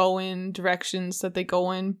that they go in, directions that they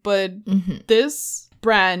go in. But this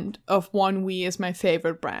brand of ONEWE is my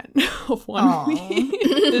favorite brand of ONEWE.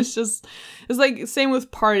 It's like same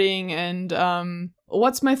with Parting and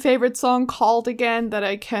what's my favorite song called again that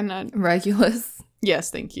I cannot... Regulus.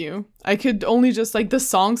 Yes, thank you. I could only just like the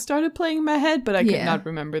song started playing in my head, but I could not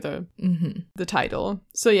remember the title.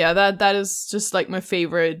 So yeah, that is just like my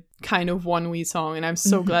favorite kind of ONEWE song, and I'm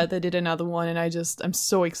so glad they did another one, and I'm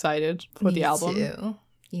so excited for the album. Me too.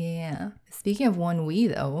 Yeah. Speaking of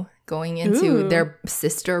ONEWE though, going into their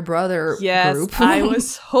sister brother group. I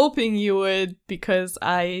was hoping you would, because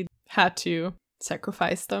I had to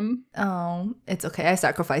sacrifice them. Oh, it's okay. I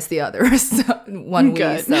sacrificed the others.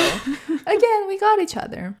 ONEWE. So again, we got each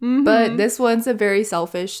other. But this one's a very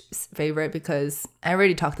selfish favorite because I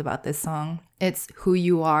already talked about this song. It's Who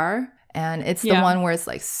You Are. And it's the one where it's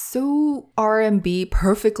like so R&B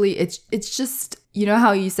perfectly. It's just, you know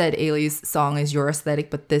how you said Ailey's song is your aesthetic,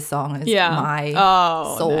 but this song is my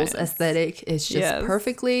soul's aesthetic. It's just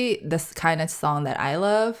perfectly this kind of song that I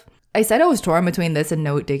love. I said I was torn between this and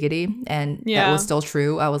No Diggity, and that was still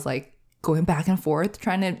true. I was like going back and forth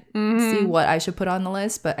trying to see what I should put on the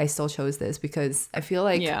list, but I still chose this because I feel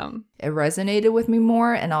like it resonated with me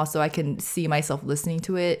more, and also I can see myself listening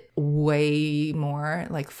to it way more,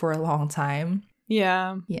 like for a long time.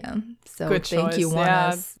 Yeah. So good thank choice. you,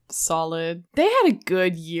 Juanes. Solid. They had a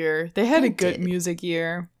good year. They had a good music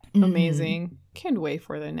year. Amazing. Can't wait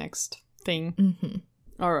for the next thing.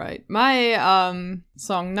 All right. My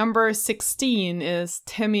song number 16 is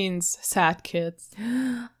Taemin's Sad Kids.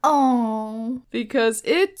 Oh. Because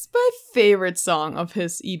it's my favorite song of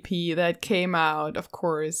his EP that came out, of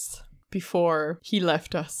course, before he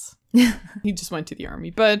left us. He just went to the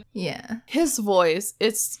army. But his voice,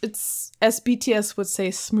 it's as BTS would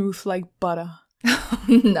say, smooth like butter.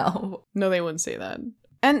 No, they wouldn't say that.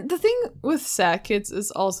 And the thing with Sad Kids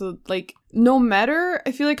is also, like, no matter,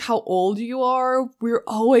 I feel like how old you are, we're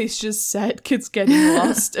always just sad kids getting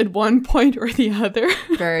lost at one point or the other.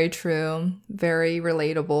 Very true. Very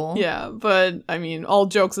relatable. Yeah, but, I mean, all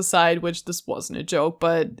jokes aside, which this wasn't a joke,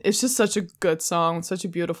 but it's just such a good song, such a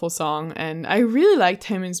beautiful song, and I really like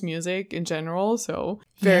Taemin's music in general, so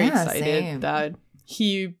very excited that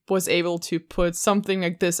he was able to put something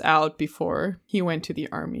like this out before he went to the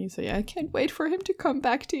army. So yeah, I can't wait for him to come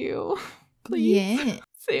back to you. Please.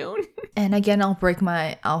 Soon. And again, I'll break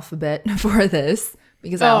my alphabet for this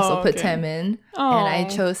because I also put Taemin. And I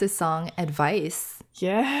chose his song Advice.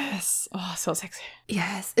 Yes. Oh, so sexy.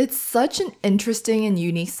 Yes. It's such an interesting and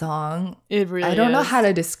unique song. It really is. I don't know how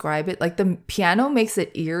to describe it. Like the piano makes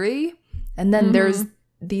it eerie. And then there's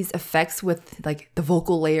these effects with like the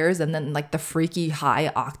vocal layers and then like the freaky high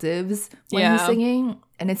octaves when he's singing,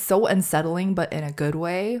 and it's so unsettling but in a good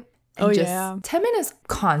way. And Taemin is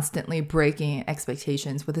constantly breaking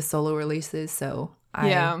expectations with his solo releases, so I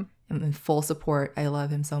am in full support. I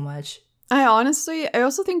love him so much. I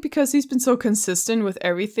also think because he's been so consistent with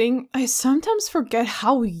everything, I sometimes forget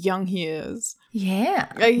how young he is. Yeah,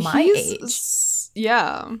 like, my age.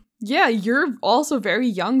 Yeah, you're also very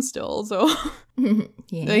young still, so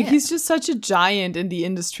like, he's just such a giant in the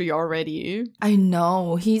industry already. I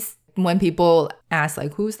know. He's, when people ask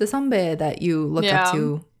like, who's the Sanbae that you look up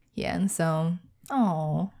to? Yeah, and so,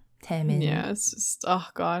 Taemin. Yeah, it's just, oh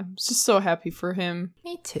god, I'm just so happy for him.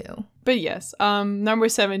 Me too. But yes, number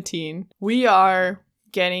 17, we are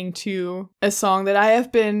getting to a song that I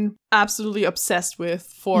have been absolutely obsessed with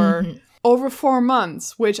for over 4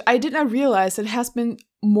 months, which I did not realize it has been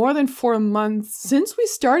more than 4 months since we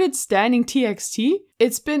started standing TXT.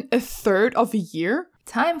 It's been a third of a year.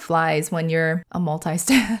 Time flies when you're a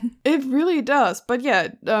multi-stan. It really does. But yeah,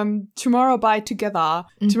 Tomorrow by Together.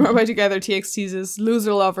 Tomorrow by Together, TXT's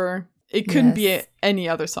Loser Lover. It couldn't be any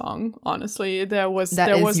other song, honestly. There was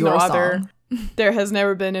no other. There has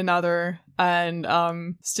never been another. And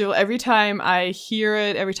still, every time I hear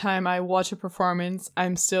it, every time I watch a performance,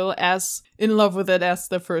 I'm still as in love with it as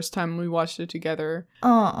the first time we watched it together.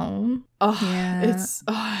 Oh, yeah.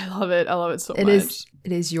 I love it. I love it so much.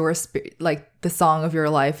 It is your spirit, like the song of your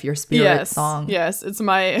life, your spirit song. Yes, it's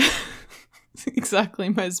my exactly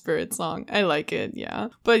my spirit song. I like it. Yeah,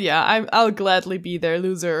 but yeah, I'll gladly be their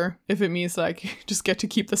loser if it means like just get to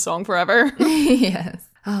keep the song forever. Yes.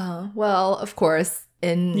 Well, of course.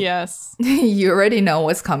 Yes. You already know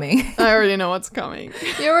what's coming. I already know what's coming.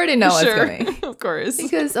 You already know what's coming. Of course.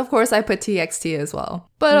 Because, of course, I put TXT as well.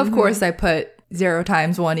 But, of course, I put 0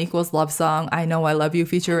 times 1 equals love song. I Know I Love You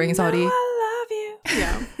featuring Saudi. I love you.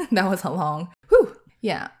 Yeah. That was a long. Whew.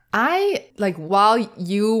 Yeah. While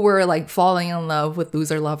you were like falling in love with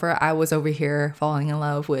Loser Lover, I was over here falling in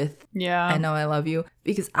love with I Know I Love You,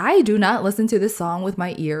 because I do not listen to this song with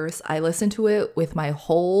my ears. I listen to it with my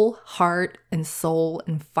whole heart and soul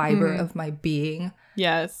and fiber of my being.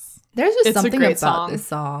 Yes. There's just something about song. this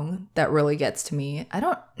song that really gets to me. I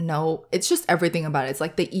don't know. It's just everything about it. It's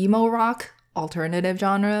like the emo rock alternative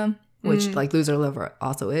genre, which like Loser Lover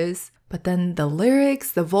also is. But then the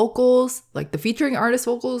lyrics, the vocals, like the featuring artist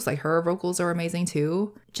vocals, like her vocals are amazing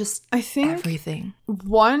too. Just I think everything.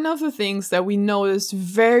 one of the things that we noticed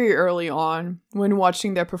very early on when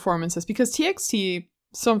watching their performances, because TXT,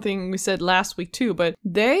 something we said last week too, but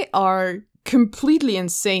they are completely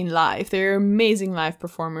insane live. They're amazing live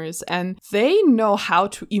performers, and they know how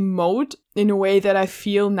to emote in a way that I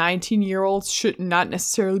feel 19-year-olds should not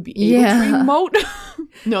necessarily be able to emote.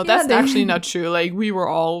 No, that's actually not true. Like, we were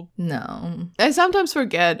all... No. I sometimes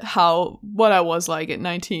forget what I was like at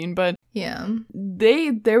 19, but yeah,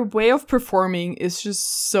 their way of performing is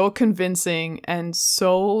just so convincing and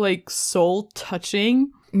so like soul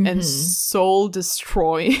touching and soul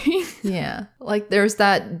destroying. Yeah, like there's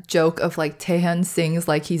that joke of like Taehyun sings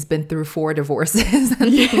like he's been through 4 divorces.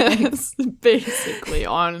 Yes, basically,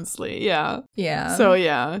 honestly, yeah. So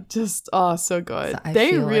yeah, just so good. So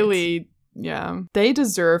they really. Yeah, they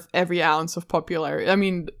deserve every ounce of popularity. I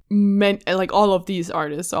mean, like all of these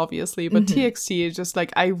artists, obviously, but TXT is just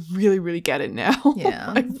like, I really, really get it now.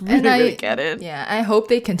 Yeah, I really get it. Yeah, I hope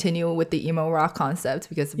they continue with the emo rock concept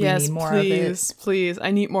because we need more of it. Please.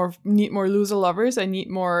 I need more Loser Lovers. I need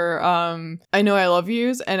more I Know I Love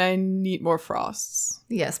Yous, and I need more Frosts.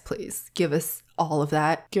 Yes, please. Give us all of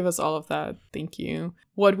that. Give us all of that. Thank you.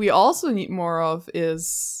 What we also need more of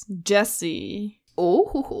is Jessie.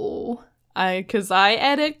 Oh. Because I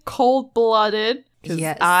added Cold Blooded because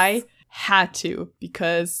I had to,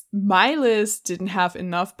 because my list didn't have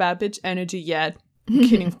enough bad bitch energy yet. I'm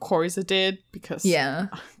kidding, of course it did, because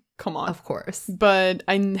come on, of course. But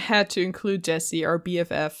I had to include Jessie, our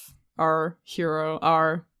BFF, our hero,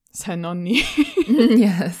 our Senonni.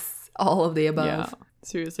 Yes, all of the above. Yeah,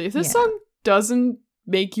 seriously, if this song doesn't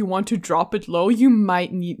make you want to drop it low, you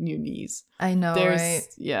might need new knees. I know, right?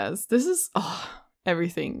 Yes, this is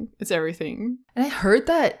everything. It's everything. And I heard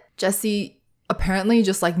that Jessie apparently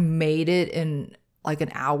just like made it in like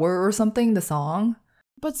an hour or something, the song.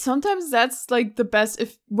 But sometimes that's like the best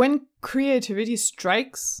when creativity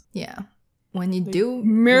strikes. Yeah. When you do,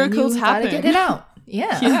 miracles happen. Gotta get it out.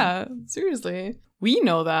 Yeah. Yeah, seriously. We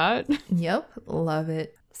know that. Yep. Love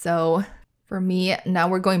it. So for me, now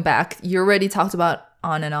we're going back. You already talked about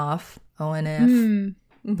On and Off, ONF.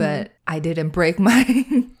 But I didn't break my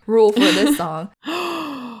rule for this song.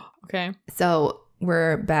 Okay. So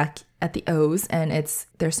we're back at the O's, and it's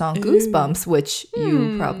their song Goosebumps, which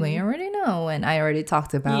you probably already know and I already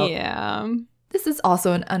talked about. Yeah. This is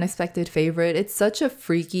also an unexpected favorite. It's such a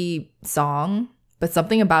freaky song, but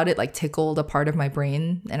something about it like tickled a part of my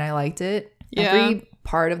brain and I liked it. Yeah. Every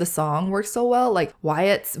part of the song works so well. Like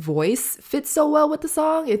Wyatt's voice fits so well with the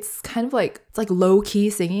song. It's kind of like, it's like low-key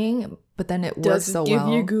singing, but then it works so well. Does it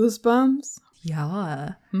give you goosebumps?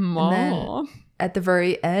 Yeah. And then at the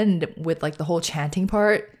very end with like the whole chanting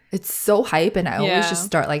part, it's so hype, and I always just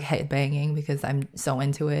start like headbanging because I'm so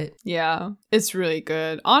into it. Yeah, it's really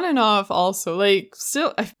good. On and Off also, like,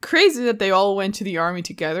 still crazy that they all went to the army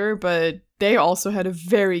together, but they also had a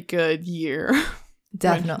very good year.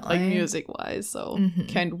 Definitely. Like music-wise, so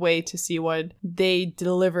can't wait to see what they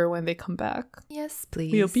deliver when they come back. Yes,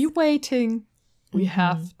 please. We'll be waiting. We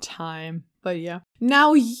have time. But yeah.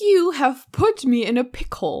 Now you have put me in a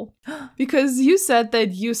pickle because you said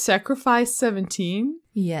that you sacrificed 17.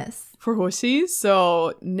 Yes. For Hoshi.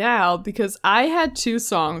 So now, because I had 2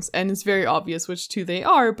 songs and it's very obvious which 2 they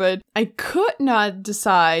are, but I could not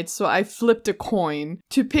decide. So I flipped a coin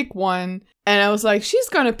to pick one and I was like, she's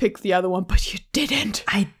gonna pick the other one, but you didn't.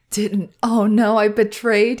 I didn't. Oh no, I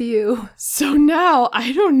betrayed you. So now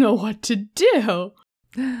I don't know what to do.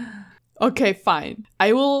 Okay, fine.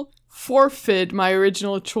 I will forfeit my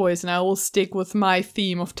original choice and I will stick with my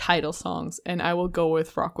theme of title songs and I will go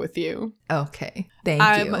with Rock With You. Okay.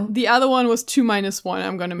 Thank you. The other one was 2-1.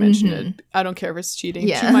 I'm going to mention it. I don't care if it's cheating.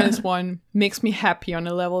 Yeah. 2-1 makes me happy on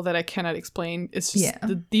a level that I cannot explain. It's just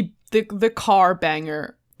the car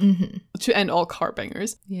banger to end all car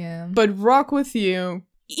bangers. Yeah. But Rock With You,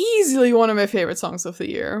 easily one of my favorite songs of the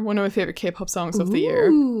year. One of my favorite K-pop songs of the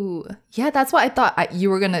year. Yeah, that's what I thought you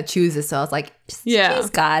were going to choose it. So I was like, she's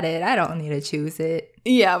got it. I don't need to choose it.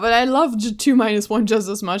 Yeah, but I love 2-1 just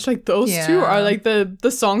as much. Like those 2 are like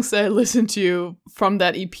the songs that I listen to from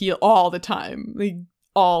that EP all the time. Like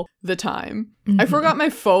all the time. I forgot my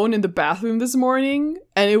phone in the bathroom this morning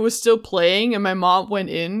and it was still playing, and my mom went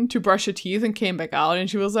in to brush her teeth and came back out and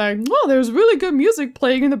she was like, "Oh, there's really good music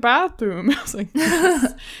playing in the bathroom." I was like,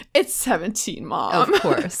 "It's 17, Mom." Of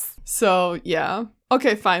course. So, yeah.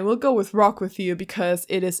 Okay, fine. We'll go with Rock With You because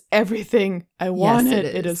it is everything I wanted.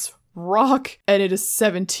 it It is. is rock and it is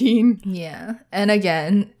 17. Yeah. And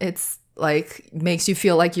again, it's like makes you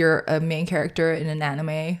feel like you're a main character in an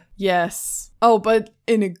anime. Yes. Oh, but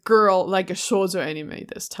in a girl, like a shoujo anime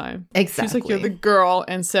this time. Exactly. She's like, you're the girl,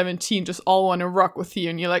 and 17 just all want to rock with you,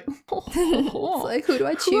 and you're like, It's like, who do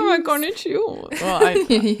I choose? who am I going to choose? Well,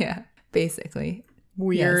 Yeah, basically.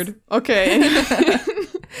 weird. Yes. Okay.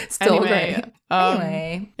 Still Anyway,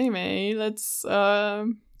 great. Anyway, let's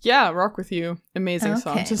Rock With You. Amazing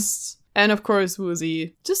song. Okay. And of course,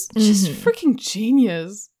 Woozy. Just Mhm. freaking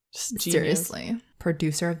genius. Just genius. Seriously.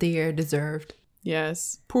 Producer of the year deserved.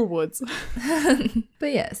 Yes. Poor Woods.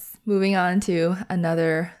 But yes, moving on to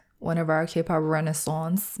another one of our K-pop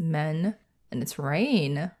renaissance men, and it's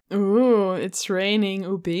Rain. Ooh, it's raining.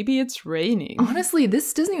 Ooh, baby, it's raining. Honestly,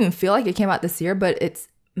 this doesn't even feel like it came out this year, but it's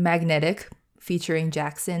Magnetic featuring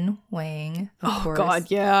Jackson Wang. Of Oh course.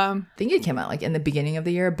 God, yeah. I think it came out like in the beginning of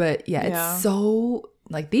the year, but yeah, Yeah. it's so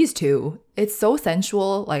like these two. It's so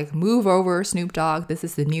sensual. Like, move over, Snoop Dogg. This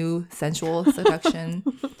is the new sensual seduction.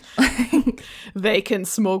 They can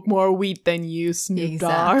smoke more weed than you, Snoop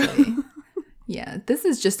Dogg. Exactly. Yeah, this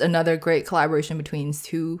is just another great collaboration between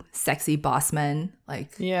two sexy boss men,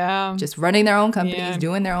 like Yeah. just running their own companies, Yeah.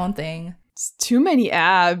 doing their own thing. It's too many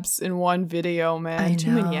abs in one video, man. I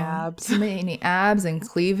Too many know. abs. Too many abs and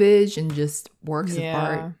cleavage and just works of Yeah.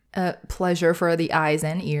 art. A pleasure for the eyes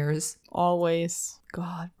and ears. Always.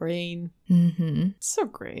 God, Rain. Mm-hmm. So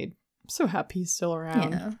great. I'm so happy he's still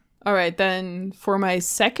around. Yeah. All right, then for my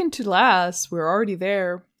second to last, we're already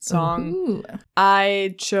there song, Ooh.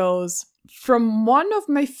 I chose from one of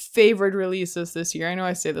my favorite releases this year. I know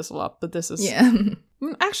I say this a lot, but this is Yeah.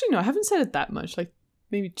 Actually, no, I haven't said it that much, like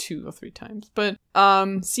maybe 2 or 3 times. But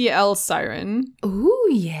CL Siren. Ooh,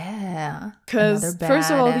 yeah. Because Another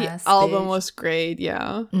first of all, the badass album bitch. was great,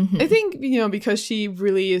 yeah. Mhm. I think, because she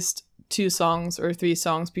released 2 songs or 3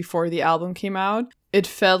 songs before the album came out, it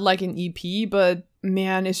felt like an EP, but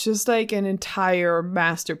man, it's just like an entire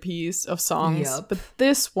masterpiece of songs. Yup. But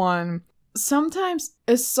this one, sometimes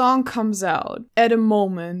a song comes out at a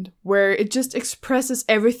moment where it just expresses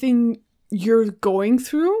everything you're going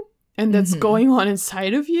through and that's Mhm. going on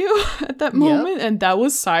inside of you at that Yep. moment. And that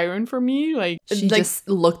was Siren for me. She like just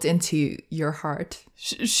looked into your heart.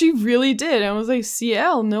 she really did. I was like,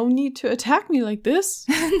 CL, no need to attack me like this,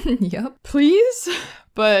 Yep. please.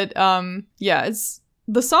 But yeah, it's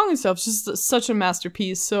the song itself is just such a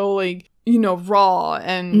masterpiece. So like, raw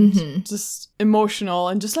and Mhm. just emotional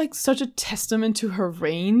and just like such a testament to her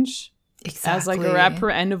range Exactly. as like a rapper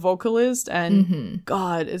and a vocalist. And Mhm.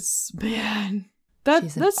 God, it's man. That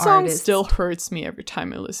She's an that song artist. still hurts me every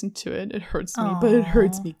time I listen to it. It hurts me, but it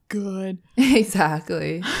hurts Aw. me good.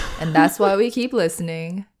 Exactly. And that's why we keep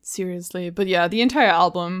listening. Seriously. But yeah, the entire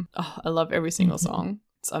album, I love every single Mm-hmm. song.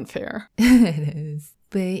 It's unfair. It is.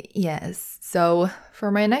 But yes. So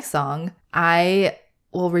for my next song, I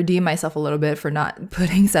will redeem myself a little bit for not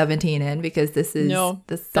putting 17 in because this is No,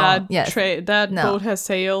 the song. that No. boat has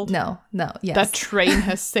sailed. No, yes. That train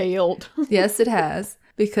has sailed. Yes, it has.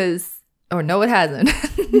 Because, or no, it hasn't.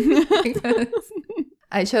 Because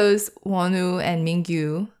I chose Wonwoo and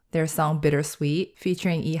Mingyu, their song Bittersweet,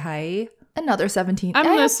 featuring Ihai. Another 17. I'm I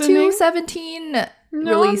have listening. 2 17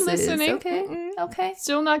 No, releases. I'm listening. Okay. Mm-mm. Okay.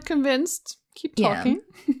 Still not convinced. Keep Yeah. talking.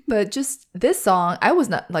 But just this song, I was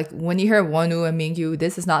not like when you hear Wonwoo and Mingyu,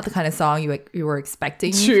 this is not the kind of song you were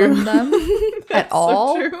expecting True. from them at That's so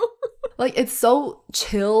all. true. Like it's so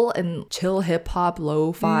chill hip hop,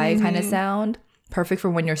 lo-fi kind of sound. Perfect for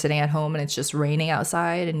when you're sitting at home and it's just raining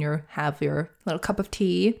outside and you have your little cup of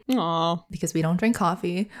tea Aw. because we don't drink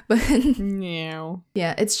coffee. But No.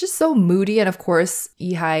 yeah, it's just so moody. And of course,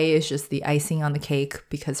 Ihai is just the icing on the cake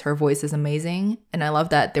because her voice is amazing. And I love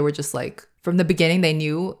that they were just like, from the beginning, they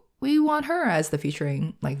knew we want her as the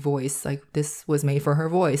featuring like voice. Like this was made for her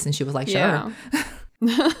voice. And she was like, sure. Yeah.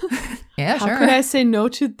 Yeah, How sure. could I say no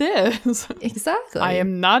to this? Exactly. I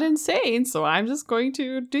am not insane, so I'm just going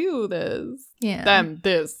to do this. Yeah. Them,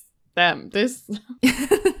 this.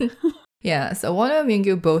 Yeah, so Wonwoo and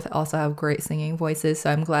Mingyu both also have great singing voices,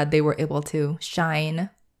 so I'm glad they were able to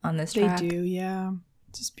shine on this They track. do, yeah.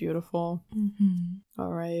 Just beautiful. Mhm.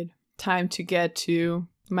 All right. Time to get to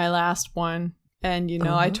my last one. And,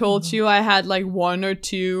 I Oh. told you I had like 1 or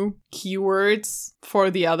 2 keywords for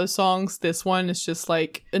the other songs. This one is just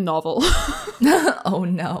like a novel. Oh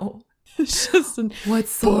no. It's just a What book.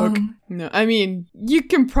 song? No, I mean, you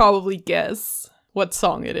can probably guess what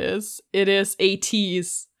song it is. It is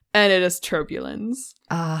ATEEZ, and it is Turbulence.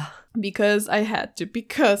 Ah, Because I had to.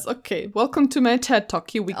 Because, okay, welcome to my TED Talk.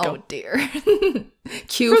 Here we go. oh dear.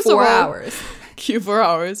 Cue First of 4 all- hours. Q for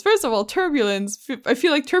hours. First of all, Turbulence. I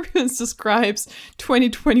feel like Turbulence describes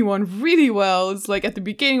 2021 really well. It's like at the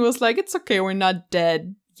beginning it was like, it's okay, we're not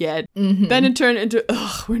dead yet. Mhm. Then it turned into,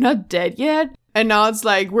 ugh, we're not dead yet. And now it's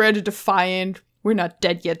like, we're at a defiant, we're not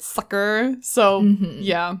dead yet, sucker. So,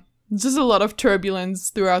 yeah. Just a lot of turbulence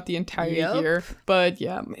throughout the entire Yep. year. But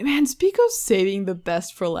yeah, man, speak of saving the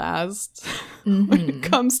best for last when it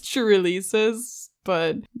comes to releases.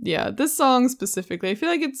 But yeah, this song specifically, I feel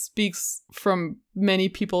like it speaks from many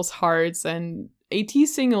people's hearts, and AT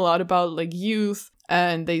sing a lot about like youth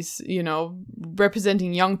and they, you know,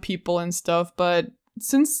 representing young people and stuff. But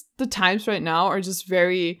since the times right now are just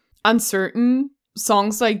very uncertain,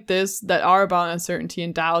 songs like this that are about uncertainty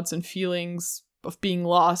and doubts and feelings of being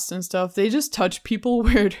lost and stuff, they just touch people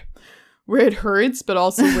where it hurts, but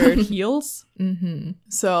also where it heals. Mm-hmm.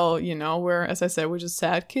 So, you know, we're, as I said, we're just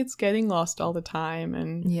sad kids getting lost all the time.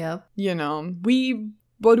 And, Yep. you know,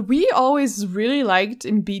 what we always really liked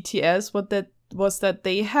in BTS, was that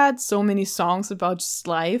they had so many songs about just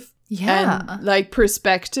life. Yeah. And like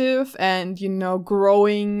perspective and, you know,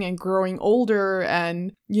 growing and growing older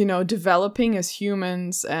and, you know, developing as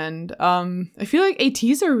humans. And I feel like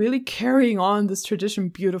ATEEZ are really carrying on this tradition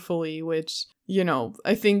beautifully, which, you know,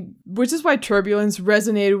 I think, which is why Turbulence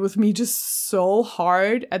resonated with me just so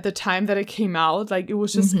hard at the time that it came out. Like, it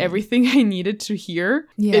was just everything I needed to hear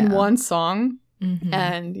in Yeah. one song. Mhm.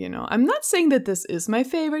 And, you know, I'm not saying that this is my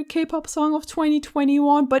favorite K-pop song of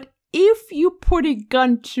 2021, but if you put a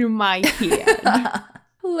gun to my head,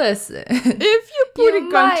 Listen. if you put You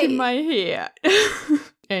a gun to might. my head.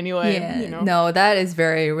 Anyway, Yeah. you know. No, that is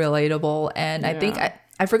very relatable. And I think Yeah.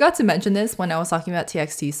 I forgot to mention this when I was talking about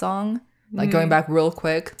TXT song, like going back real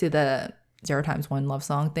quick to the 0x1 love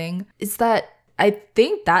song thing, is that I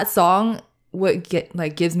think that song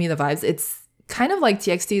gives me the vibes. It's kind of like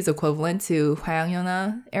TXT's equivalent to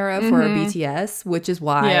Hwayoungyeona era for BTS, which is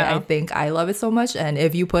why Yeah. I think I love it so much. And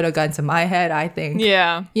if you put a gun to my head, I think,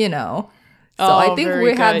 Yeah. you know. So Oh, I think very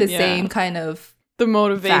we have good, the yeah. same kind of The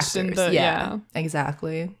motivation, factors. yeah.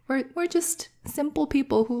 Exactly. We're just simple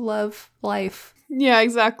people who love life. Yeah,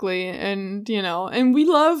 exactly. And, you know, and we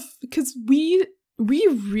love, because we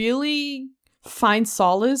really find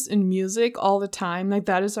solace in music all the time. Like,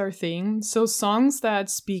 that is our thing. So songs that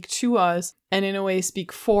speak to us and in a way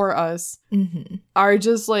speak for us Mm-hmm. are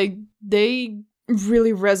just like, they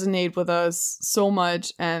really resonate with us so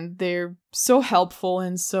much, and they're so helpful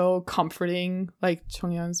and so comforting, like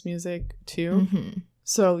Chonghyun's music too. Mm-hmm.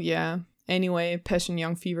 So yeah. Anyway, Passion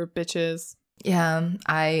Young Fever, bitches. Yeah,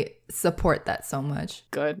 I support that so much.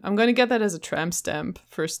 Good. I'm gonna get that as a tramp stamp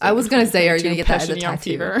first. I was gonna say, are you gonna get that as a Passion Young tattoo?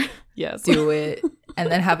 Fever? Yes. Do it.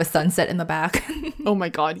 And then have a sunset in the back. Oh my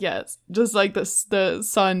god, yes. Just like the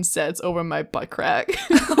sun sets over my butt crack.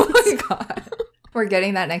 Oh my god. We're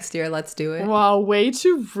getting that next year. Let's do it. Wow, way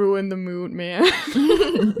to ruin the mood, man.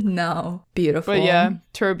 No. Beautiful. But yeah,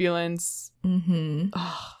 Turbulence. Mm-hmm.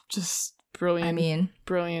 Oh, just brilliant. I mean,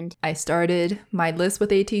 brilliant. I started my list with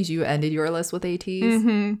ATEEZ. You ended your list with ATEEZ.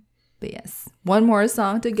 Mm-hmm. But yes, one more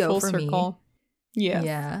song to go Full for circle. me. Yeah.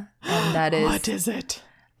 Yeah. And that is... What is it?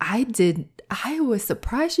 I was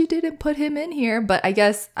surprised you didn't put him in here, but I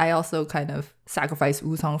guess I also kind of sacrificed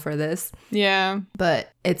Woo-sung for this. Yeah. But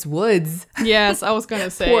it's Woods. Yes, I was gonna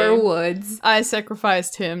say. Poor Woods. I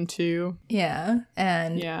sacrificed him too. Yeah.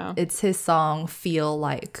 And Yeah. it's his song Feel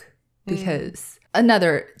Like, because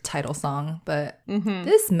another title song, but Mm-hmm.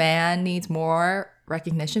 this man needs more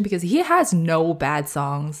recognition because he has no bad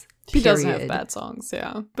songs. He doesn't have period. bad songs,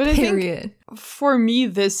 yeah. But I think Period. for me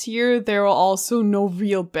this year, there were also no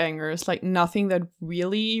real bangers, like nothing that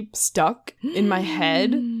really stuck in my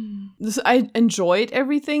head. I enjoyed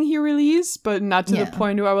everything he released, but not to Yeah. the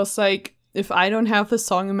point where I was like, if I don't have the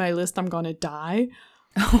song in my list, I'm gonna die.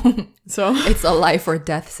 So It's a life or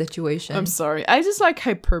death situation. I'm sorry. I just like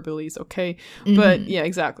hyperboles, okay? But yeah,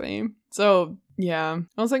 exactly. So yeah,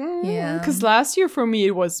 I was like, Yeah. because last year for me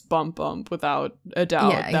it was Bump Bump without a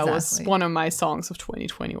doubt. Yeah, That was exactly. one of my songs of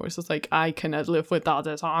 2020 where it's just like, I cannot live without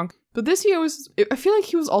that song. But this year I feel like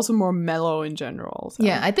he was also more mellow in general. So.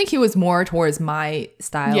 Yeah, I think he was more towards my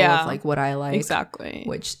style Yeah, of like what I like. Exactly.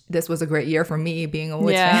 Which this was a great year for me being a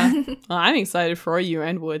Woods Yeah. fan. Well, I'm excited for you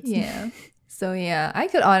and Woods. Yeah. So yeah, I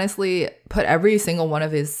could honestly put every single one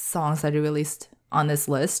of his songs that he released on this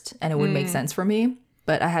list and it would make sense for me.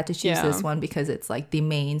 but I had to choose Yeah. this one because it's like the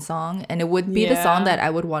main song, and it would be the song Yeah. that I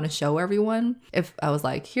would want to show everyone if I was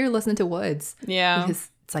like, here, listen to Woods. Yeah. Because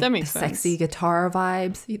it's like that the makes sexy sense. guitar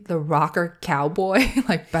vibes, the rocker cowboy,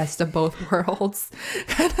 like best of both worlds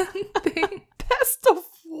kind of thing. Best of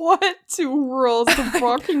what? 2 worlds, the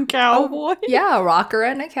rocking cowboy. Yeah, a rocker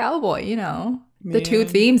and a cowboy, you know. The two Man.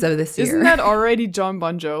 themes of this year. Isn't that already John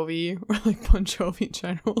Bon Jovi or like Bon Jovi in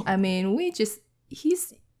general? I mean,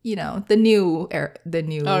 he's, you know, the new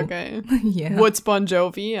Okay. yeah. What's Bon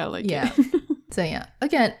Jovi? I like Yeah. it. So yeah,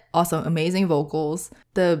 again, also amazing vocals.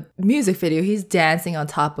 The music video, he's dancing on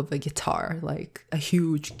top of a guitar, like a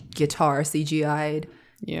huge guitar CGI'd.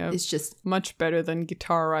 Yeah. It's just, Much better than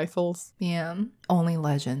guitar rifles. yeah, only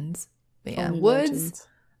legends. But yeah, Only Woods, legends.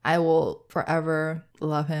 I will forever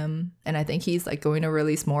love him. And I think he's like going to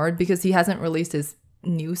release more because he hasn't released his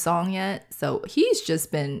new song yet. So he's just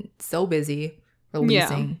been so busy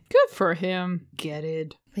releasing. Yeah. Good for him. Get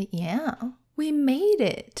it. But yeah, we made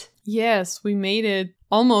it. Yes, we made it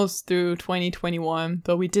almost through 2021,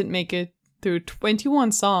 but we didn't make it through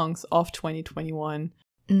 21 songs of 2021.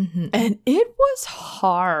 Mm-hmm. And it was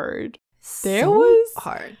hard. There So was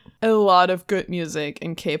hard. a lot of good music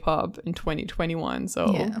in K-pop in 2021,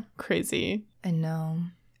 so Yeah. crazy. I know.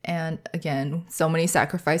 And again, so many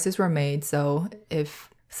sacrifices were made. So if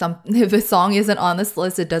a song isn't on this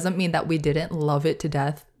list, it doesn't mean that we didn't love it to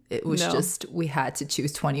death. It was No. just we had to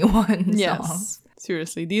choose 21 Yes. songs.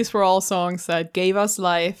 Seriously, these were all songs that gave us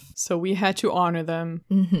life, so we had to honor them.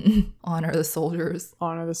 Honor the soldiers.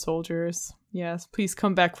 Honor the soldiers. Yes, please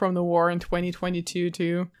come back from the war in 2022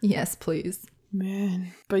 too. Yes, please.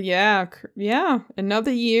 Man. But yeah,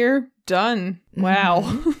 another year done.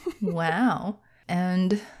 Wow. Wow.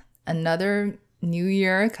 And another new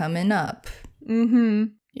year coming up. Mm-hmm.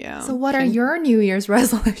 Yeah. So what are your New Year's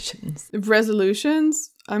resolutions?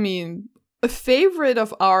 resolutions? I mean, a favorite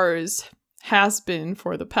of ours has been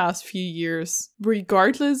for the past few years,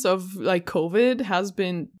 regardless of like COVID, has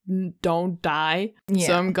been don't die. Yeah.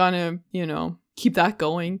 So I'm gonna, keep that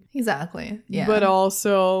going. Exactly. Yeah. But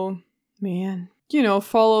also, man,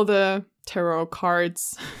 follow the tarot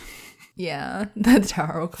cards. yeah, the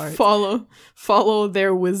tarot cards. Follow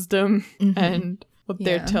their wisdom Mhm. and what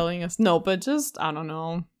they're Yeah. telling us. No, but just, I don't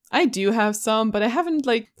know. I do have some, but I haven't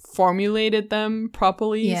like formulated them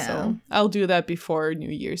properly. Yeah. So I'll do that before New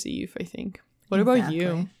Year's Eve, I think. What about you?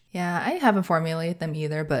 Exactly. Yeah, I haven't formulated them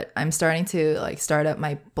either, but I'm starting to start up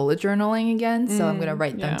my bullet journaling again. So I'm going to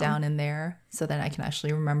write them yeah. down in there so then I can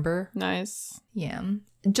actually remember. Nice. Yeah.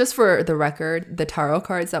 Just for the record, the tarot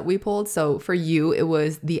cards that we pulled. So for you, it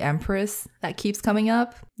was the Empress that keeps coming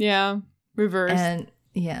up. Yeah. Reverse. And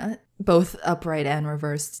yeah, both upright and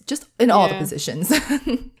reversed, just in all the Yeah. positions.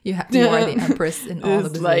 you are the Empress in all the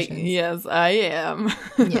It's positions. like, yes, I am.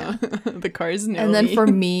 Yeah. The cards know And then me. for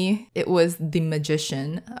me, it was the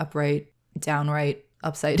Magician, upright, downright,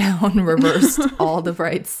 upside down, reversed, all the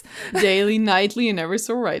rights. Daily, nightly, and ever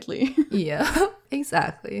so rightly. Yeah,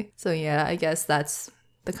 exactly. So yeah, I guess that's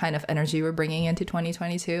the kind of energy we're bringing into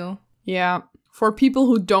 2022. Yeah. For people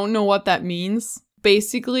who don't know what that means,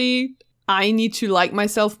 basically, I need to like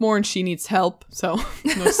myself more and she needs help. So,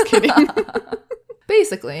 no, just kidding.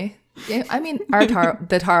 Basically. Yeah, I mean,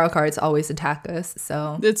 the tarot cards always attack us,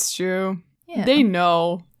 so It's true. yeah. They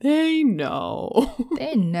know. They know.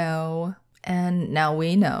 They know. And now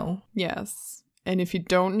we know. Yes. And if you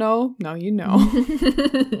don't know, now you know.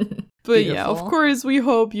 But yeah, of Beautiful. course, we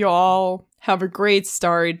hope you all have a great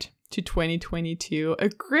start to 2022. A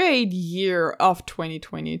great year of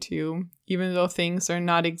 2022, even though things are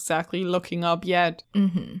not exactly looking up yet.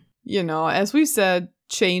 Mm-hmm. As we said,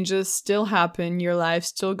 changes still happen. Your life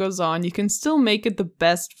still goes on. You can still make it the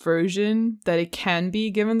best version that it can be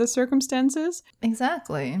given the circumstances.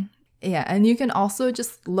 Exactly. Yeah, and you can also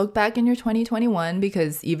just look back in your 2021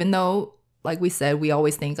 because even though, like we said, we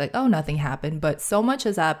always think like, oh, nothing happened, but so much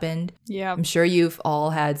has happened. Yeah. I'm sure you've all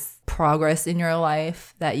had progress in your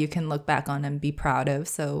life that you can look back on and be proud of.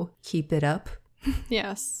 So keep it up.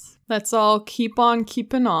 Yes. Let's all keep on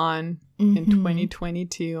keeping on in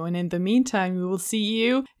 2022. And in the meantime, we will see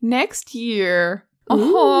you next year.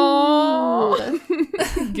 Oh,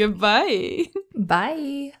 goodbye.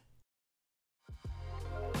 Bye.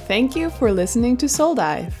 Thank you for listening to Soul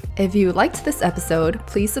Dive. If you liked this episode,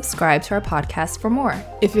 please subscribe to our podcast for more.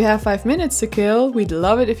 If you have 5 minutes to kill, we'd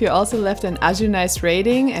love it if you also left an nice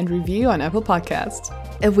rating and review on Apple Podcasts.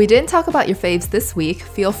 If we didn't talk about your faves this week,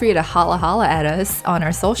 feel free to holla at us on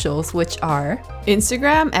our socials, which are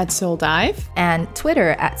Instagram @SoulDive. and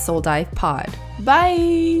Twitter @SoulDivePod.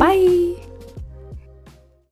 Bye! Bye!